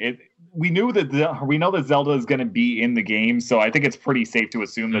be. We know that Zelda is going to be in the game, so I think it's pretty safe to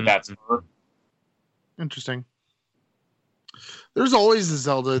assume that that's her. Interesting. There's always a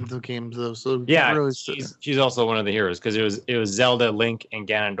Zelda in the games, though. So yeah, she's also one of the heroes because it was Zelda, Link, and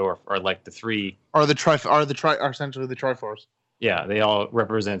Ganondorf are like the three. Are essentially the Triforce. Yeah, they all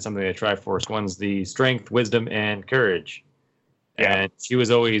represent something of the Triforce. One's the strength, wisdom, and courage. Yeah. And she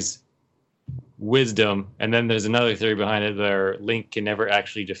was always wisdom. And then there's another theory behind it where Link can never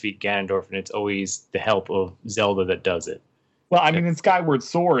actually defeat Ganondorf, and it's always the help of Zelda that does it. Well, I mean, in Skyward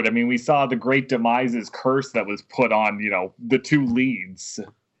Sword, I mean, we saw the Great Demise's curse that was put on, the two leads.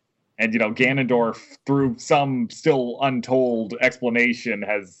 And, Ganondorf, through some still untold explanation,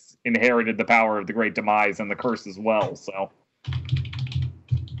 has inherited the power of the Great Demise and the curse as well, so...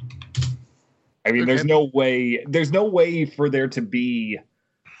 I mean, there's no way for there to be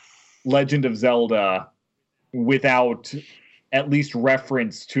Legend of Zelda without at least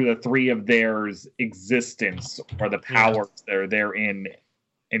reference to the three of theirs existence or the powers that are therein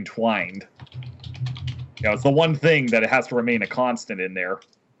entwined. It's the one thing that it has to remain a constant in there.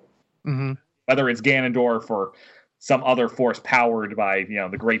 Mm-hmm. Whether it's Ganondorf or some other force powered by,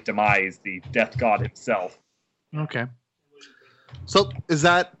 the Great Demise, the Death God himself. Okay. So is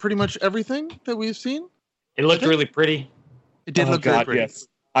that pretty much everything that we've seen? It looked really pretty. It did look really pretty. Yes.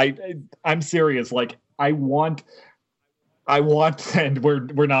 I'm serious. Like I want, and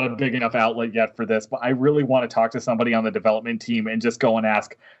we're not a big enough outlet yet for this, but I really want to talk to somebody on the development team and just go and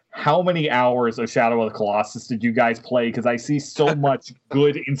ask, how many hours of Shadow of the Colossus did you guys play? Because I see so much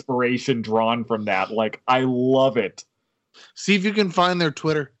good inspiration drawn from that. Like, I love it. See if you can find their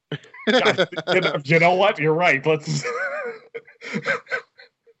Twitter. You know what? You're right. Let's...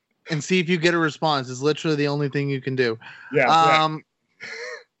 and see if you get a response. It's literally the only thing you can do. Yeah.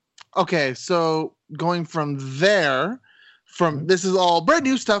 Okay, so going from there, this is all brand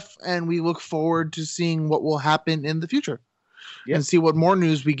new stuff, and we look forward to seeing what will happen in the future. Yep. And see what more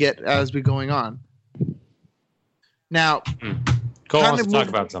news we get as we're going on. Now, Cole wants to talk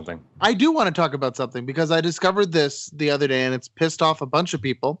about something. I do want to talk about something because I discovered this the other day, and it's pissed off a bunch of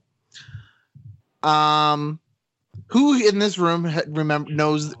people. Who in this room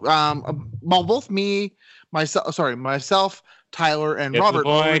knows? Both myself, Tyler, and Robert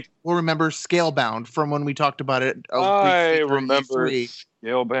will remember Scalebound from when we talked about it. I remember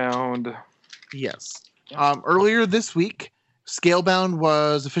Scalebound. Yes. Earlier this week, Scalebound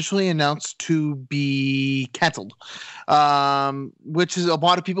was officially announced to be canceled, which is a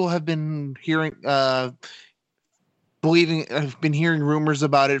lot of people have been hearing, I've been hearing rumors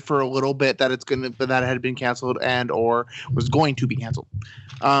about it for a little bit that that it had been canceled and or was going to be canceled.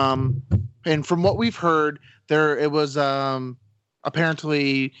 And from what we've heard, it was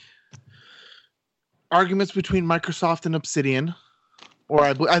apparently arguments between Microsoft and Obsidian. Or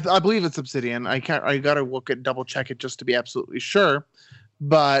I believe it's Obsidian. I gotta double check it just to be absolutely sure.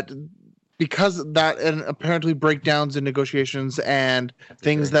 But because of that, and apparently breakdowns in negotiations and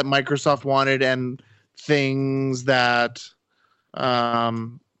things that Microsoft wanted and things that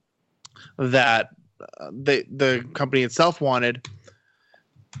the company itself wanted,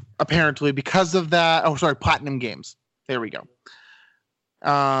 apparently because of that. Oh, sorry, Platinum Games. There we go.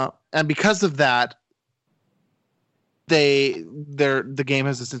 and because of that, the game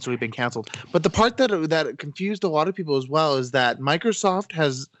has essentially been canceled. But the part that confused a lot of people as well is that Microsoft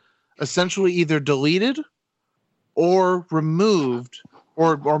has essentially either deleted or removed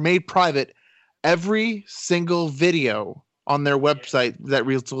or made private every single video on their website that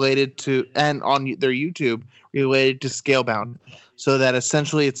related to, and on their YouTube related to Scalebound, so that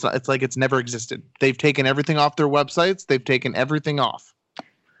essentially it's like it's never existed. They've taken everything off their websites. They've taken everything off.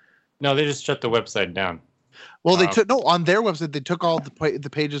 No, they just shut the website down. Well, they took on their website. They took all the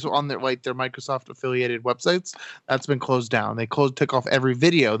pages on their their Microsoft affiliated websites. That's been closed down. They took off every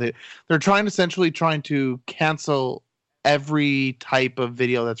video. They're trying to cancel every type of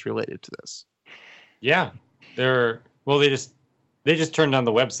video that's related to this. Yeah, they just turned on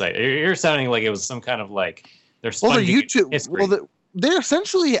the website. You're sounding like it was some kind of like they're YouTube. Well, they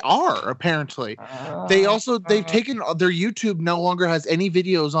essentially are, apparently. They've taken their YouTube no longer has any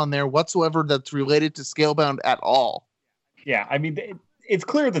videos on there whatsoever that's related to Scalebound at all. Yeah, I mean, it's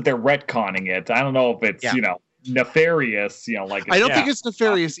clear that they're retconning it. I don't know if it's, nefarious, like... I don't think it's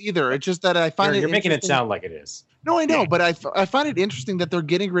nefarious either. It's just that I find You're making it sound like it is. No, I know, but I find it interesting that they're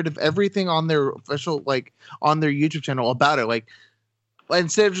getting rid of everything on their official, on their YouTube channel about it. Like,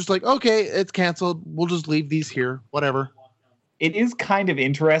 instead of just okay, it's canceled, we'll just leave these here, whatever. It is kind of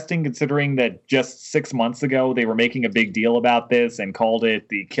interesting considering that just 6 months ago they were making a big deal about this and called it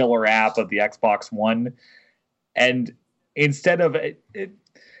the killer app of the Xbox One. And instead of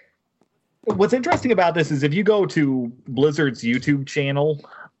what's interesting about this is if you go to Blizzard's YouTube channel,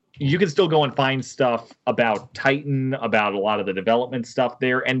 you can still go and find stuff about Titan, about a lot of the development stuff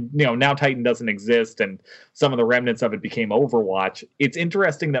there. And, now Titan doesn't exist and some of the remnants of it became Overwatch. It's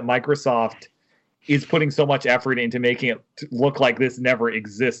interesting that Microsoft is putting so much effort into making it look like this never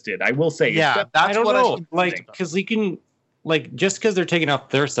existed. I will say, that's I don't what know, because you can, just because they're taking off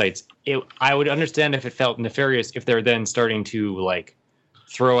their sites, I would understand if it felt nefarious if they're then starting to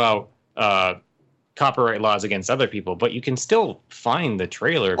throw out copyright laws against other people, but you can still find the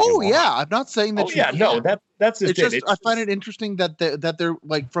trailer. I'm not saying that. That's just it. I find it interesting that they're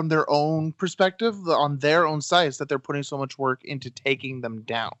from their own perspective on their own sites that they're putting so much work into taking them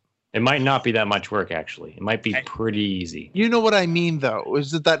down. It might not be that much work, actually. It might be pretty easy. You know what I mean, though?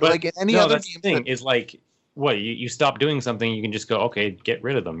 Is that in any other game? Thing is you stop doing something, you can just go, okay, get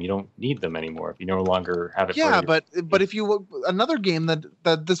rid of them. You don't need them anymore if you no longer have it. Yeah, but if you another game that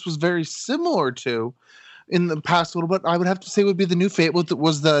this was very similar to in the past a little bit, I would have to say would be the new Fable.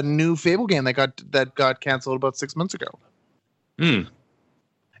 Was the new Fable game that got canceled about 6 months ago.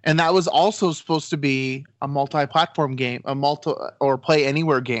 And that was also supposed to be a multi-platform game, or play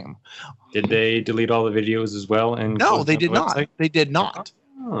anywhere game. Did they delete all the videos as well? And no, they did not. They did not.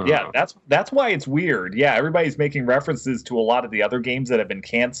 Yeah, that's why it's weird. Yeah, everybody's making references to a lot of the other games that have been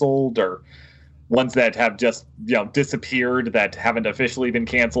canceled or ones that have just disappeared that haven't officially been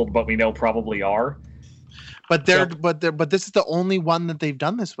canceled, but we know probably are. But this is the only one that they've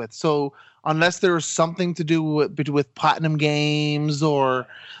done this with. So unless there's something to do with Platinum Games or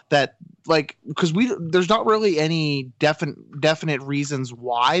that, because there's not really any definite reasons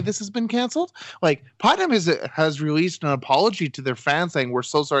why this has been canceled. Platinum has released an apology to their fans saying we're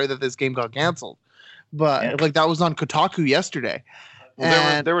so sorry that this game got canceled, but that was on Kotaku yesterday.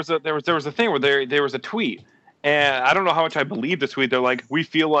 Well, there was a thing where there was a tweet. And I don't know how much I believe this tweet. They're like, we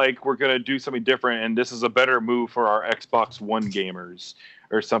feel like we're going to do something different, and this is a better move for our Xbox One gamers,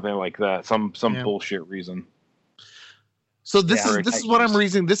 or something like that. Some bullshit reason. So this is what I'm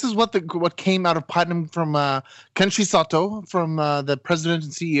reading. This is what came out of Platinum from Kenshi Sato, from the president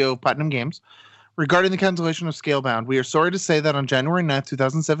and CEO of Platinum Games. Regarding the cancellation of Scalebound, we are sorry to say that on January 9th,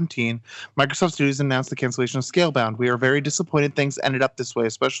 2017, Microsoft Studios announced the cancellation of Scalebound. We are very disappointed things ended up this way,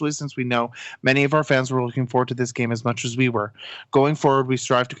 especially since we know many of our fans were looking forward to this game as much as we were. Going forward, we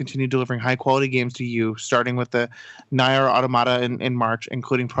strive to continue delivering high-quality games to you, starting with the Nier Automata in March,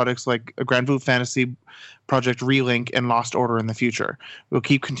 including products like Grand Blue Fantasy, Project Relink, and Lost Order in the future. We'll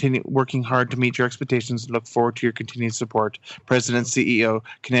keep working hard to meet your expectations and look forward to your continued support. President CEO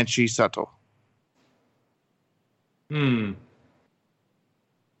Kenichi Sato. They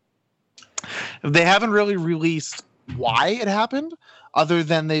haven't really released why it happened, other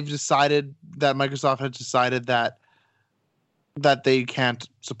than they've decided that Microsoft has decided that they can't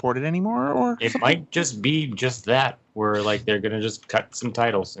support it anymore, or it something. Might just be just that, where they're gonna just cut some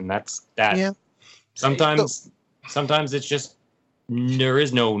titles, and that's that. Yeah. Sometimes it's just there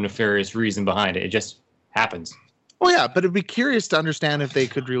is no nefarious reason behind it. It just happens. Well, yeah, but it'd be curious to understand if they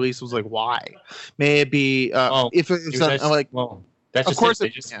could release why. May it be if that's of course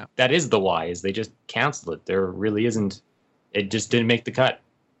that is the why, is they just canceled it. There really isn't. It just didn't make the cut.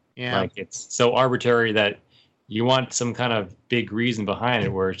 Yeah. Like it's so arbitrary that you want some kind of big reason behind it,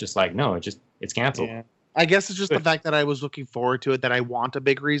 where it's just like, no, it's canceled. Yeah. I guess it's just the fact that I was looking forward to it, that I want a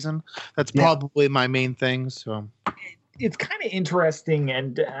big reason. That's probably my main thing. So it's kind of interesting,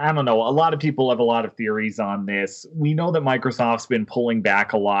 and I don't know, a lot of people have a lot of theories on this. We know that Microsoft's been pulling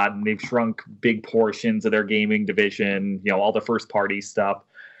back a lot, and they've shrunk big portions of their gaming division, all the first-party stuff.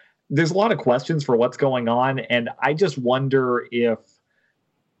 There's a lot of questions for what's going on, and I just wonder if,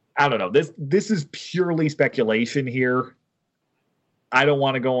 I don't know, this is purely speculation here. I don't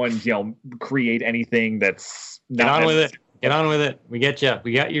want to go and, create anything that's not... Get on with it. Get on with it. We get you.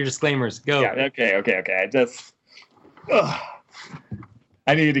 We got your disclaimers. Go. Yeah, okay.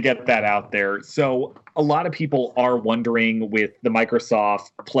 I needed to get that out there. So a lot of people are wondering with the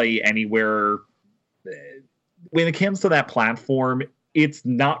Microsoft Play Anywhere, when it comes to that platform, it's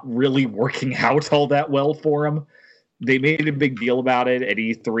not really working out all that well for them. They made a big deal about it at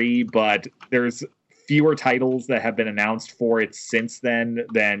E3, but there's fewer titles that have been announced for it since then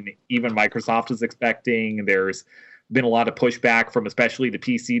than even Microsoft is expecting. There's been a lot of pushback from especially the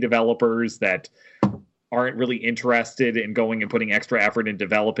PC developers that aren't really interested in going and putting extra effort in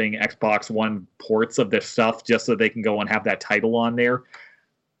developing Xbox One ports of this stuff just so they can go and have that title on there.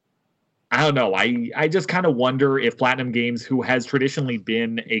 I don't know. I just kind of wonder if Platinum Games, who has traditionally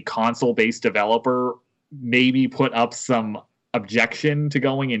been a console-based developer, maybe put up some objection to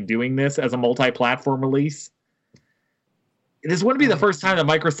going and doing this as a multi-platform release. This wouldn't be the first time that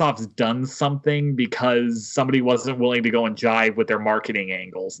Microsoft's done something because somebody wasn't willing to go and jive with their marketing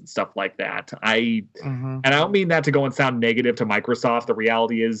angles and stuff like that. And I don't mean that to go and sound negative to Microsoft. The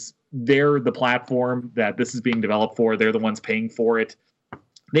reality is they're the platform that this is being developed for. They're the ones paying for it.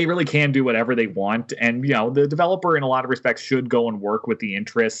 They really can do whatever they want. And, the developer in a lot of respects should go and work with the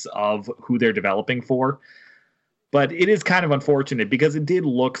interests of who they're developing for. But it is kind of unfortunate because it did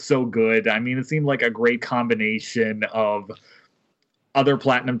look so good. I mean, it seemed like a great combination of other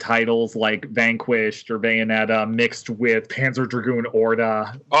Platinum titles like Vanquished or Bayonetta mixed with Panzer Dragoon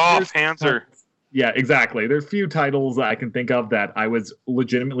Orta. Panzer. Yeah, exactly. There's few titles I can think of that I was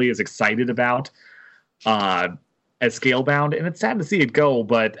legitimately as excited about as Scalebound. And it's sad to see it go,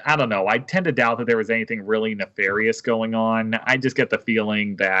 but I don't know. I tend to doubt that there was anything really nefarious going on. I just get the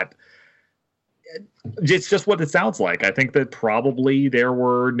feeling that it's just what it sounds like. I think that probably there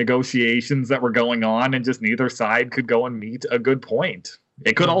were negotiations that were going on and just neither side could go and meet a good point.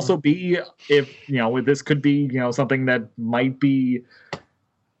 It could also be if this could be, something that might be,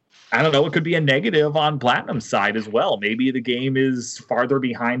 I don't know, it could be a negative on Platinum's side as well. Maybe the game is farther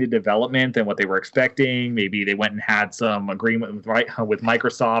behind in development than what they were expecting. Maybe they went and had some agreement with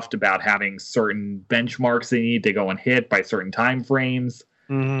Microsoft about having certain benchmarks they need to go and hit by certain time frames.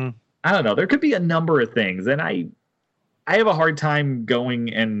 I don't know. There could be a number of things. And I have a hard time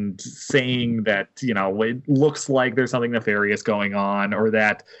going and saying that, it looks like there's something nefarious going on or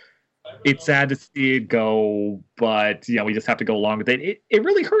that it's sad to see it go, but, we just have to go along with it. It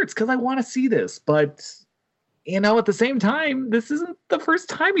really hurts because I want to see this. But, at the same time, this isn't the first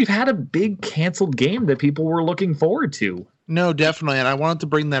time you've had a big canceled game that people were looking forward to. No, definitely. And I wanted to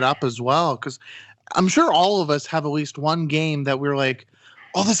bring that up as well because I'm sure all of us have at least one game that we're like,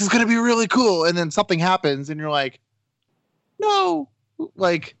 oh, this is going to be really cool. And then something happens and you're like, no,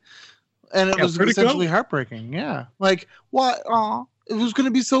 and it was essentially heartbreaking. Yeah. Like, what? Oh, it was going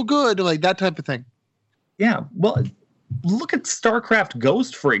to be so good. Like that type of thing. Yeah. Well, look at StarCraft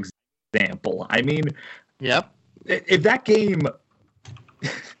Ghost, for example. I mean, yep. If that game,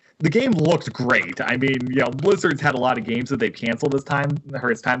 the game looked great. I mean, Blizzard's had a lot of games that they've canceled as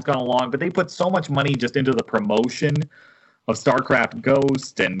time's gone along, but they put so much money just into the promotion of StarCraft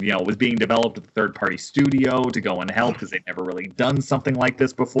Ghost and, was being developed at the third-party studio to go and help because they'd never really done something like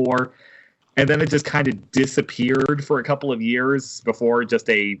this before. And then it just kind of disappeared for a couple of years before just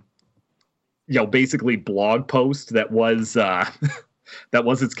a, basically blog post that was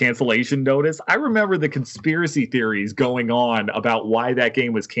its cancellation notice. I remember the conspiracy theories going on about why that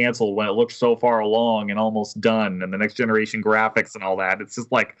game was canceled when it looked so far along and almost done and the next generation graphics and all that. It's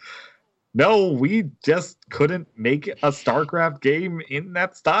just like, no, we just couldn't make a StarCraft game in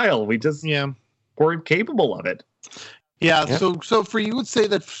that style. We just weren't capable of it. Yeah, so for you would say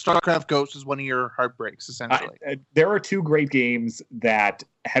that StarCraft Ghost is one of your heartbreaks, essentially. There are two great games that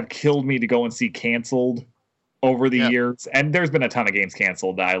have killed me to go and see canceled over the years, and there's been a ton of games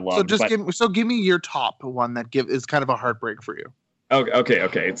canceled that I love. So give me your top one that is kind of a heartbreak for you.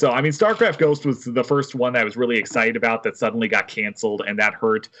 Okay. So I mean, StarCraft Ghost was the first one that I was really excited about that suddenly got canceled, and that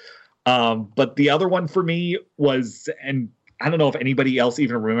hurt. But the other one for me was, and I don't know if anybody else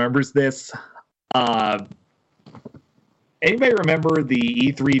even remembers this, Anybody remember the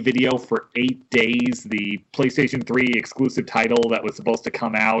E3 video for 8 Days, the PlayStation 3 exclusive title that was supposed to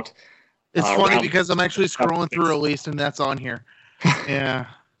come out? It's funny because I'm actually scrolling through release and that's on here. Yeah.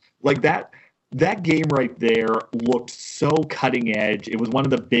 Like that game right there looked so cutting edge. It was one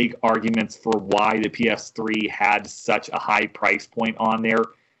of the big arguments for why the PS3 had such a high price point on there.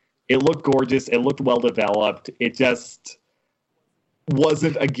 It looked gorgeous. It looked well developed. It just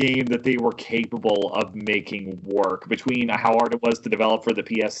wasn't a game that they were capable of making work between how hard it was to develop for the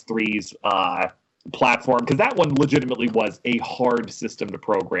PS3's platform, because that one legitimately was a hard system to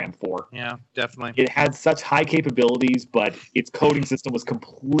program for. Yeah, definitely. It had such high capabilities, but its coding system was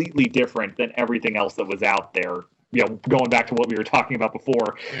completely different than everything else that was out there. You know, going back to what we were talking about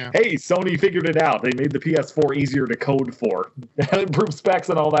before. Yeah. Hey, Sony figured it out. They made the PS4 easier to code for. Improved specs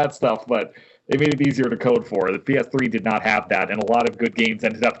and all that stuff, but they made it easier to code for. The PS3 did not have that, and a lot of good games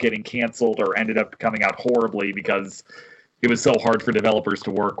ended up getting canceled or ended up coming out horribly because it was so hard for developers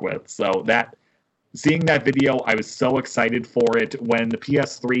to work with. So seeing that video, I was so excited for it. When the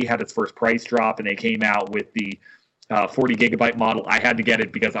PS3 had its first price drop and they came out with the 40 gigabyte model, I had to get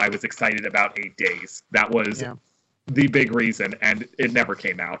it because I was excited about 8 Days. That was the big reason, and it never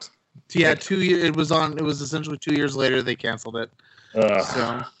came out. Yeah, 2 years. It was essentially 2 years later they canceled it.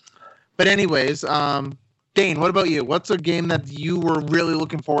 But anyways, Dane, what about you? What's a game that you were really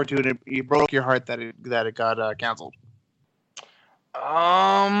looking forward to and it broke your heart that it got canceled?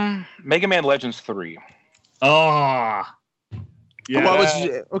 Mega Man Legends 3. Oh,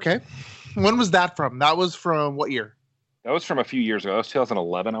 yeah. Okay. When was that from? That was from what year? That was from a few years ago. That was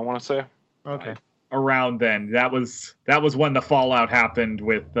 2011, I want to say. Okay. Around then. That was when the fallout happened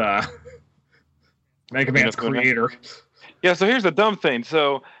with Mega Man's creator. Yeah, so here's the dumb thing.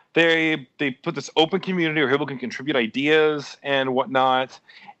 So they put this open community where people can contribute ideas and whatnot,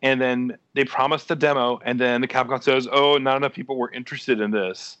 and then they promised a demo, and then the Capcom says, oh, not enough people were interested in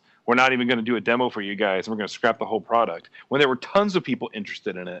this. We're not even going to do a demo for you guys, and we're going to scrap the whole product, when there were tons of people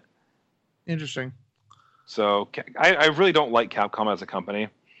interested in it. Interesting. So I really don't like Capcom as a company.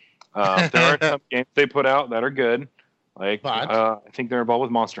 There are some games they put out that are good. Like I think they're involved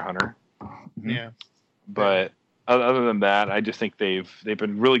with Monster Hunter. Yeah. But other than that, I just think they've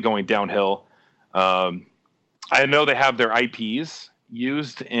been really going downhill. I know they have their IPs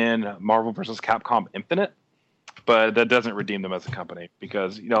used in Marvel vs. Capcom Infinite, but that doesn't redeem them as a company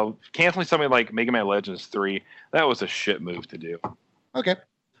because, you know, canceling something like Mega Man Legends 3, that was a shit move to do. Okay.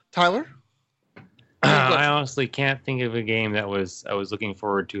 Tyler? I honestly can't think of a game that I was looking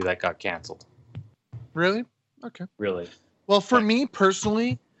forward to that got canceled. Really? Okay. Really? Well, for me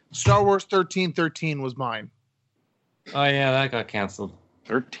personally, Star Wars 1313 was mine. Oh yeah, that got canceled.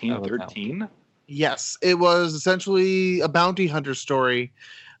 1313? Yes, it was essentially a bounty hunter story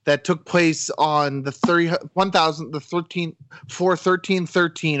that took place on the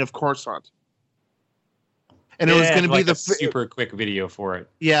 1313 of Coruscant. And it was going to be the super quick video for it.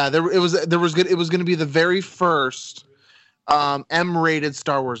 Yeah, it was going to be the very first M-rated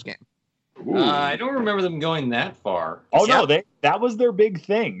Star Wars game. I don't remember them going that far. Oh no, that was their big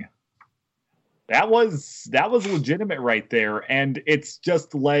thing. That was legitimate right there, and it's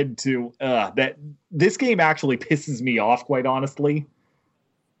just led to that this game actually pisses me off, quite honestly,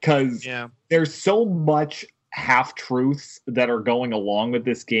 because there's so much half-truths that are going along with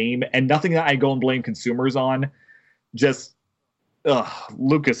this game, and nothing that I go and blame consumers on. Just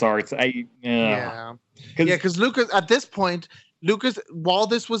LucasArts. Because Lucas at this point, while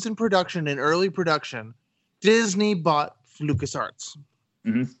this was in production, in early production, Disney bought LucasArts.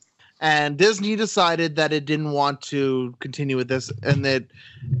 Mm-hmm. And Disney decided that it didn't want to continue with this, and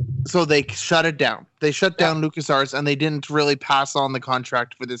so they shut it down. They shut down LucasArts, and they didn't really pass on the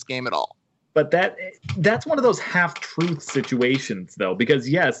contract for this game at all. But that's one of those half-truth situations, though, because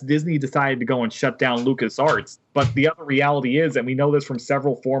yes, Disney decided to go and shut down LucasArts, but the other reality is, and we know this from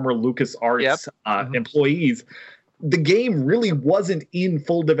several former LucasArts employees, the game really wasn't in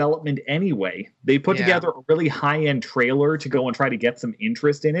full development anyway. They put together a really high-end trailer to go and try to get some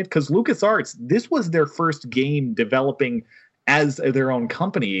interest in it, because LucasArts, this was their first game developing as their own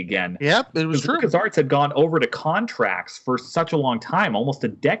company again. Yep, it was true. LucasArts had gone over to contracts for such a long time, almost a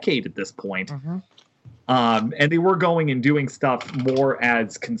decade at this point. Mm-hmm. And they were going and doing stuff more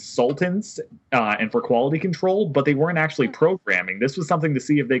as consultants and for quality control, but they weren't actually programming. This was something to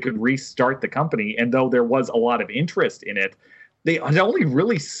see if they could restart the company. And though there was a lot of interest in it, they only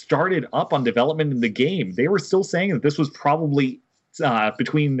really started up on development in the game. They were still saying that this was probably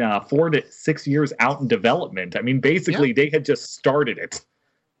between 4 to 6 years out in development. I mean, basically, they had just started it.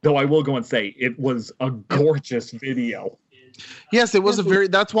 Though I will go and say it was a gorgeous video. Yes, it was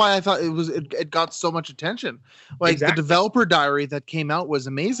that's why I thought it got so much attention. Like the developer diary that came out was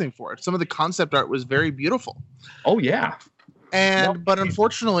amazing for it. Some of the concept art was very beautiful. Oh yeah. But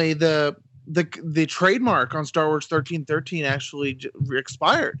unfortunately the trademark on Star Wars 1313 actually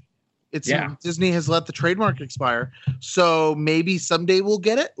expired. Disney has let the trademark expire. So maybe someday we'll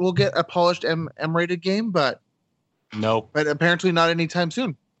get it. We'll get a polished M-rated game, but nope. But apparently not anytime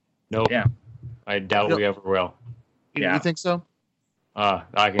soon. Nope. Yeah. I doubt we ever will. You think so?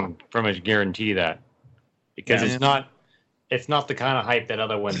 I can pretty much guarantee that. Because it's not the kind of hype that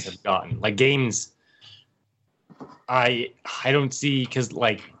other ones have gotten. Like games I don't see, because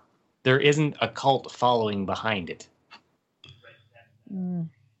like there isn't a cult following behind it.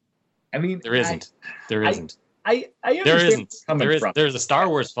 I mean, there isn't. There isn't. I understand. There's a Star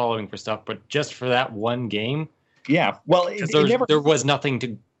Wars following for stuff, but just for that one game. Yeah. Well, there was nothing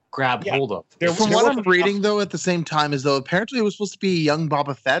to grab hold of. From what I'm reading, though, at the same time, is though apparently it was supposed to be a young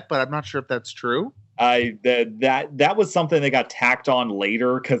Boba Fett, but I'm not sure if that's true. That was something that got tacked on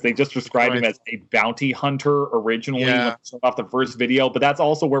later because they just described him as a bounty hunter originally when they showed off the first video. But that's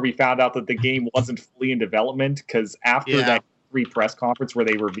also where we found out that the game wasn't fully in development, because after that press conference where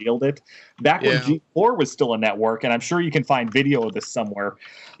they revealed it, back when G4 was still a network, and I'm sure you can find video of this somewhere.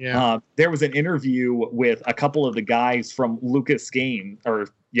 There was an interview with a couple of the guys from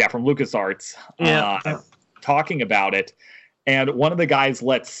from LucasArts, talking about it. And one of the guys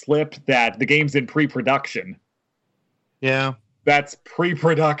let slip that the game's in pre-production. Yeah. That's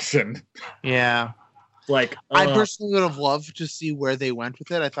pre-production. Yeah. Like, I personally would have loved to see where they went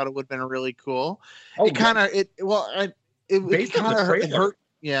with it. I thought it would have been really cool. It kind of hurt.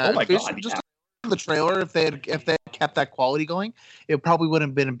 Yeah. Oh my God. Just the trailer, if they had kept that quality going, it probably would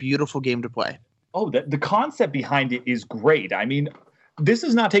have been a beautiful game to play. Oh, the concept behind it is great. I mean, this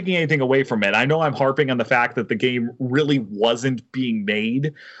is not taking anything away from it. I know I'm harping on the fact that the game really wasn't being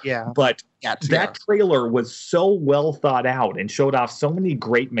made. Yeah. But that trailer was so well thought out and showed off so many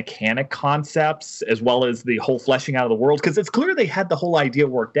great mechanic concepts, as well as the whole fleshing out of the world. Because it's clear they had the whole idea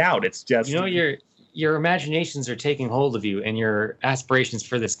worked out. It's just, your imaginations are taking hold of you, and your aspirations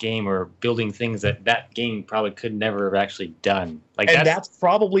for this game are building things that game probably could never have actually done. That's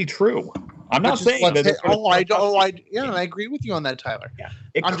probably true. I'm not saying that. I agree with you on that, Tyler. Yeah,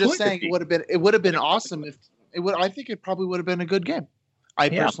 I'm just saying it would have been awesome if it would. I think it probably would have been a good game. I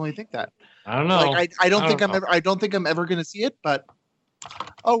personally think that. I don't know. I don't think I'm ever going to see it, but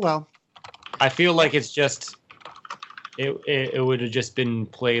oh well. I feel like it's just it would have just been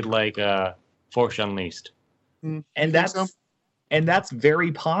played like Force Unleashed. And that's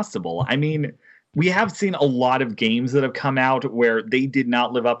very possible. I mean, we have seen a lot of games that have come out where they did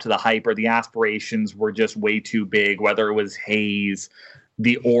not live up to the hype, or the aspirations were just way too big, whether it was Haze,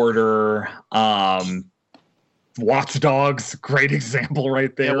 The Order, Watch Dogs, great example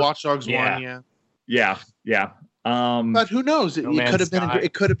right there. Yeah, Watch Dogs 1, Yeah. But who knows?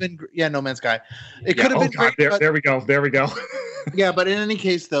 It could have been No Man's Sky. It could have been great, there we go. Yeah, but in any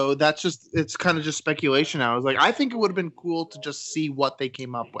case, though, it's kind of just speculation now. I think it would have been cool to just see what they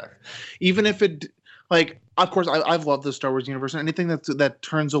came up with, even if it, of course, I've loved the Star Wars universe, and anything that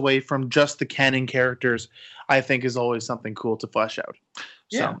turns away from just the canon characters, I think is always something cool to flesh out.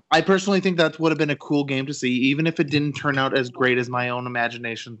 Yeah. So I personally think that would have been a cool game to see, even if it didn't turn out as great as my own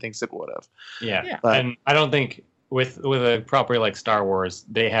imagination thinks it would have. Yeah. And I don't think with a property like Star Wars,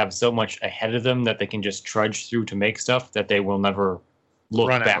 they have so much ahead of them that they can just trudge through to make stuff that they will never look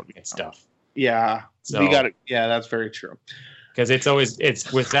back at stuff. Yeah. So we got it. Yeah, that's very true. Because it's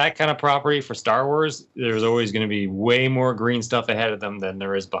with that kind of property for Star Wars, there's always going to be way more green stuff ahead of them than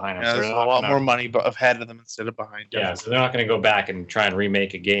there is behind them. Yeah, there's a lot more money ahead of them instead of behind them. Yeah, so they're not going to go back and try and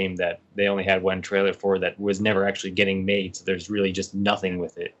remake a game that they only had one trailer for that was never actually getting made. So there's really just nothing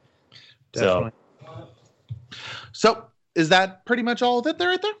with it. Definitely. So is that pretty much all of it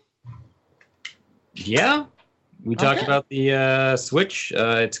right there? Yeah. We talked about the Switch.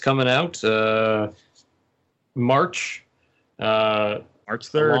 It's coming out March 3rd.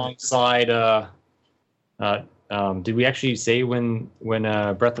 Alongside, did we actually say when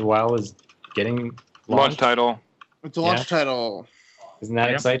Breath of the Wild is getting launched? Launch title. It's a launch title. Isn't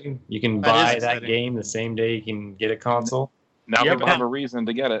that exciting? You can buy that game the same day you can get a console. Now people have a reason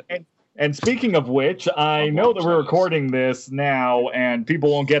to get it. And speaking of which, I know that we're recording this now, and people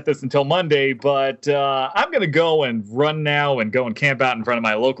won't get this until Monday, but I'm going to go and run now and go and camp out in front of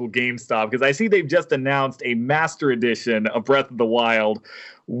my local GameStop, because I see they've just announced a Master Edition of Breath of the Wild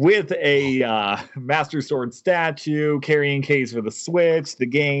with a Master Sword statue, carrying case for the Switch, the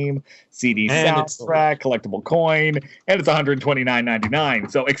game, CD soundtrack, collectible coin, and it's $129.99.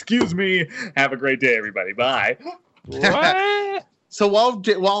 So excuse me. Have a great day, everybody. Bye. What? So while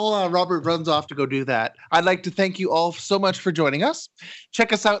Robert runs off to go do that, I'd like to thank you all so much for joining us.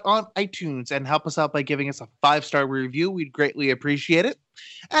 Check us out on iTunes and help us out by giving us a 5-star review. We'd greatly appreciate it.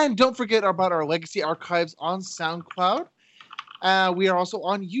 And don't forget about our legacy archives on SoundCloud. We are also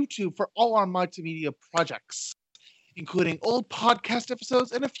on YouTube for all our multimedia projects, including old podcast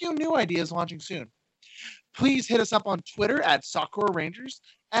episodes and a few new ideas launching soon. Please hit us up on Twitter at Sakura Rangers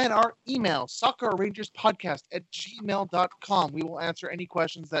and our email, sakurarangerspodcast@gmail.com. We will answer any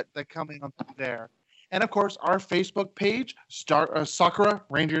questions that come in on there. And, of course, our Facebook page, Sakura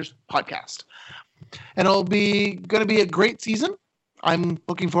Rangers Podcast. And it'll be going to be a great season. I'm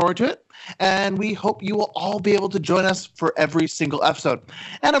looking forward to it. And we hope you will all be able to join us for every single episode.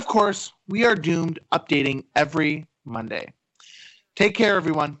 And, of course, we are doomed updating every Monday. Take care,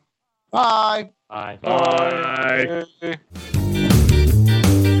 everyone. Bye. Bye. Bye.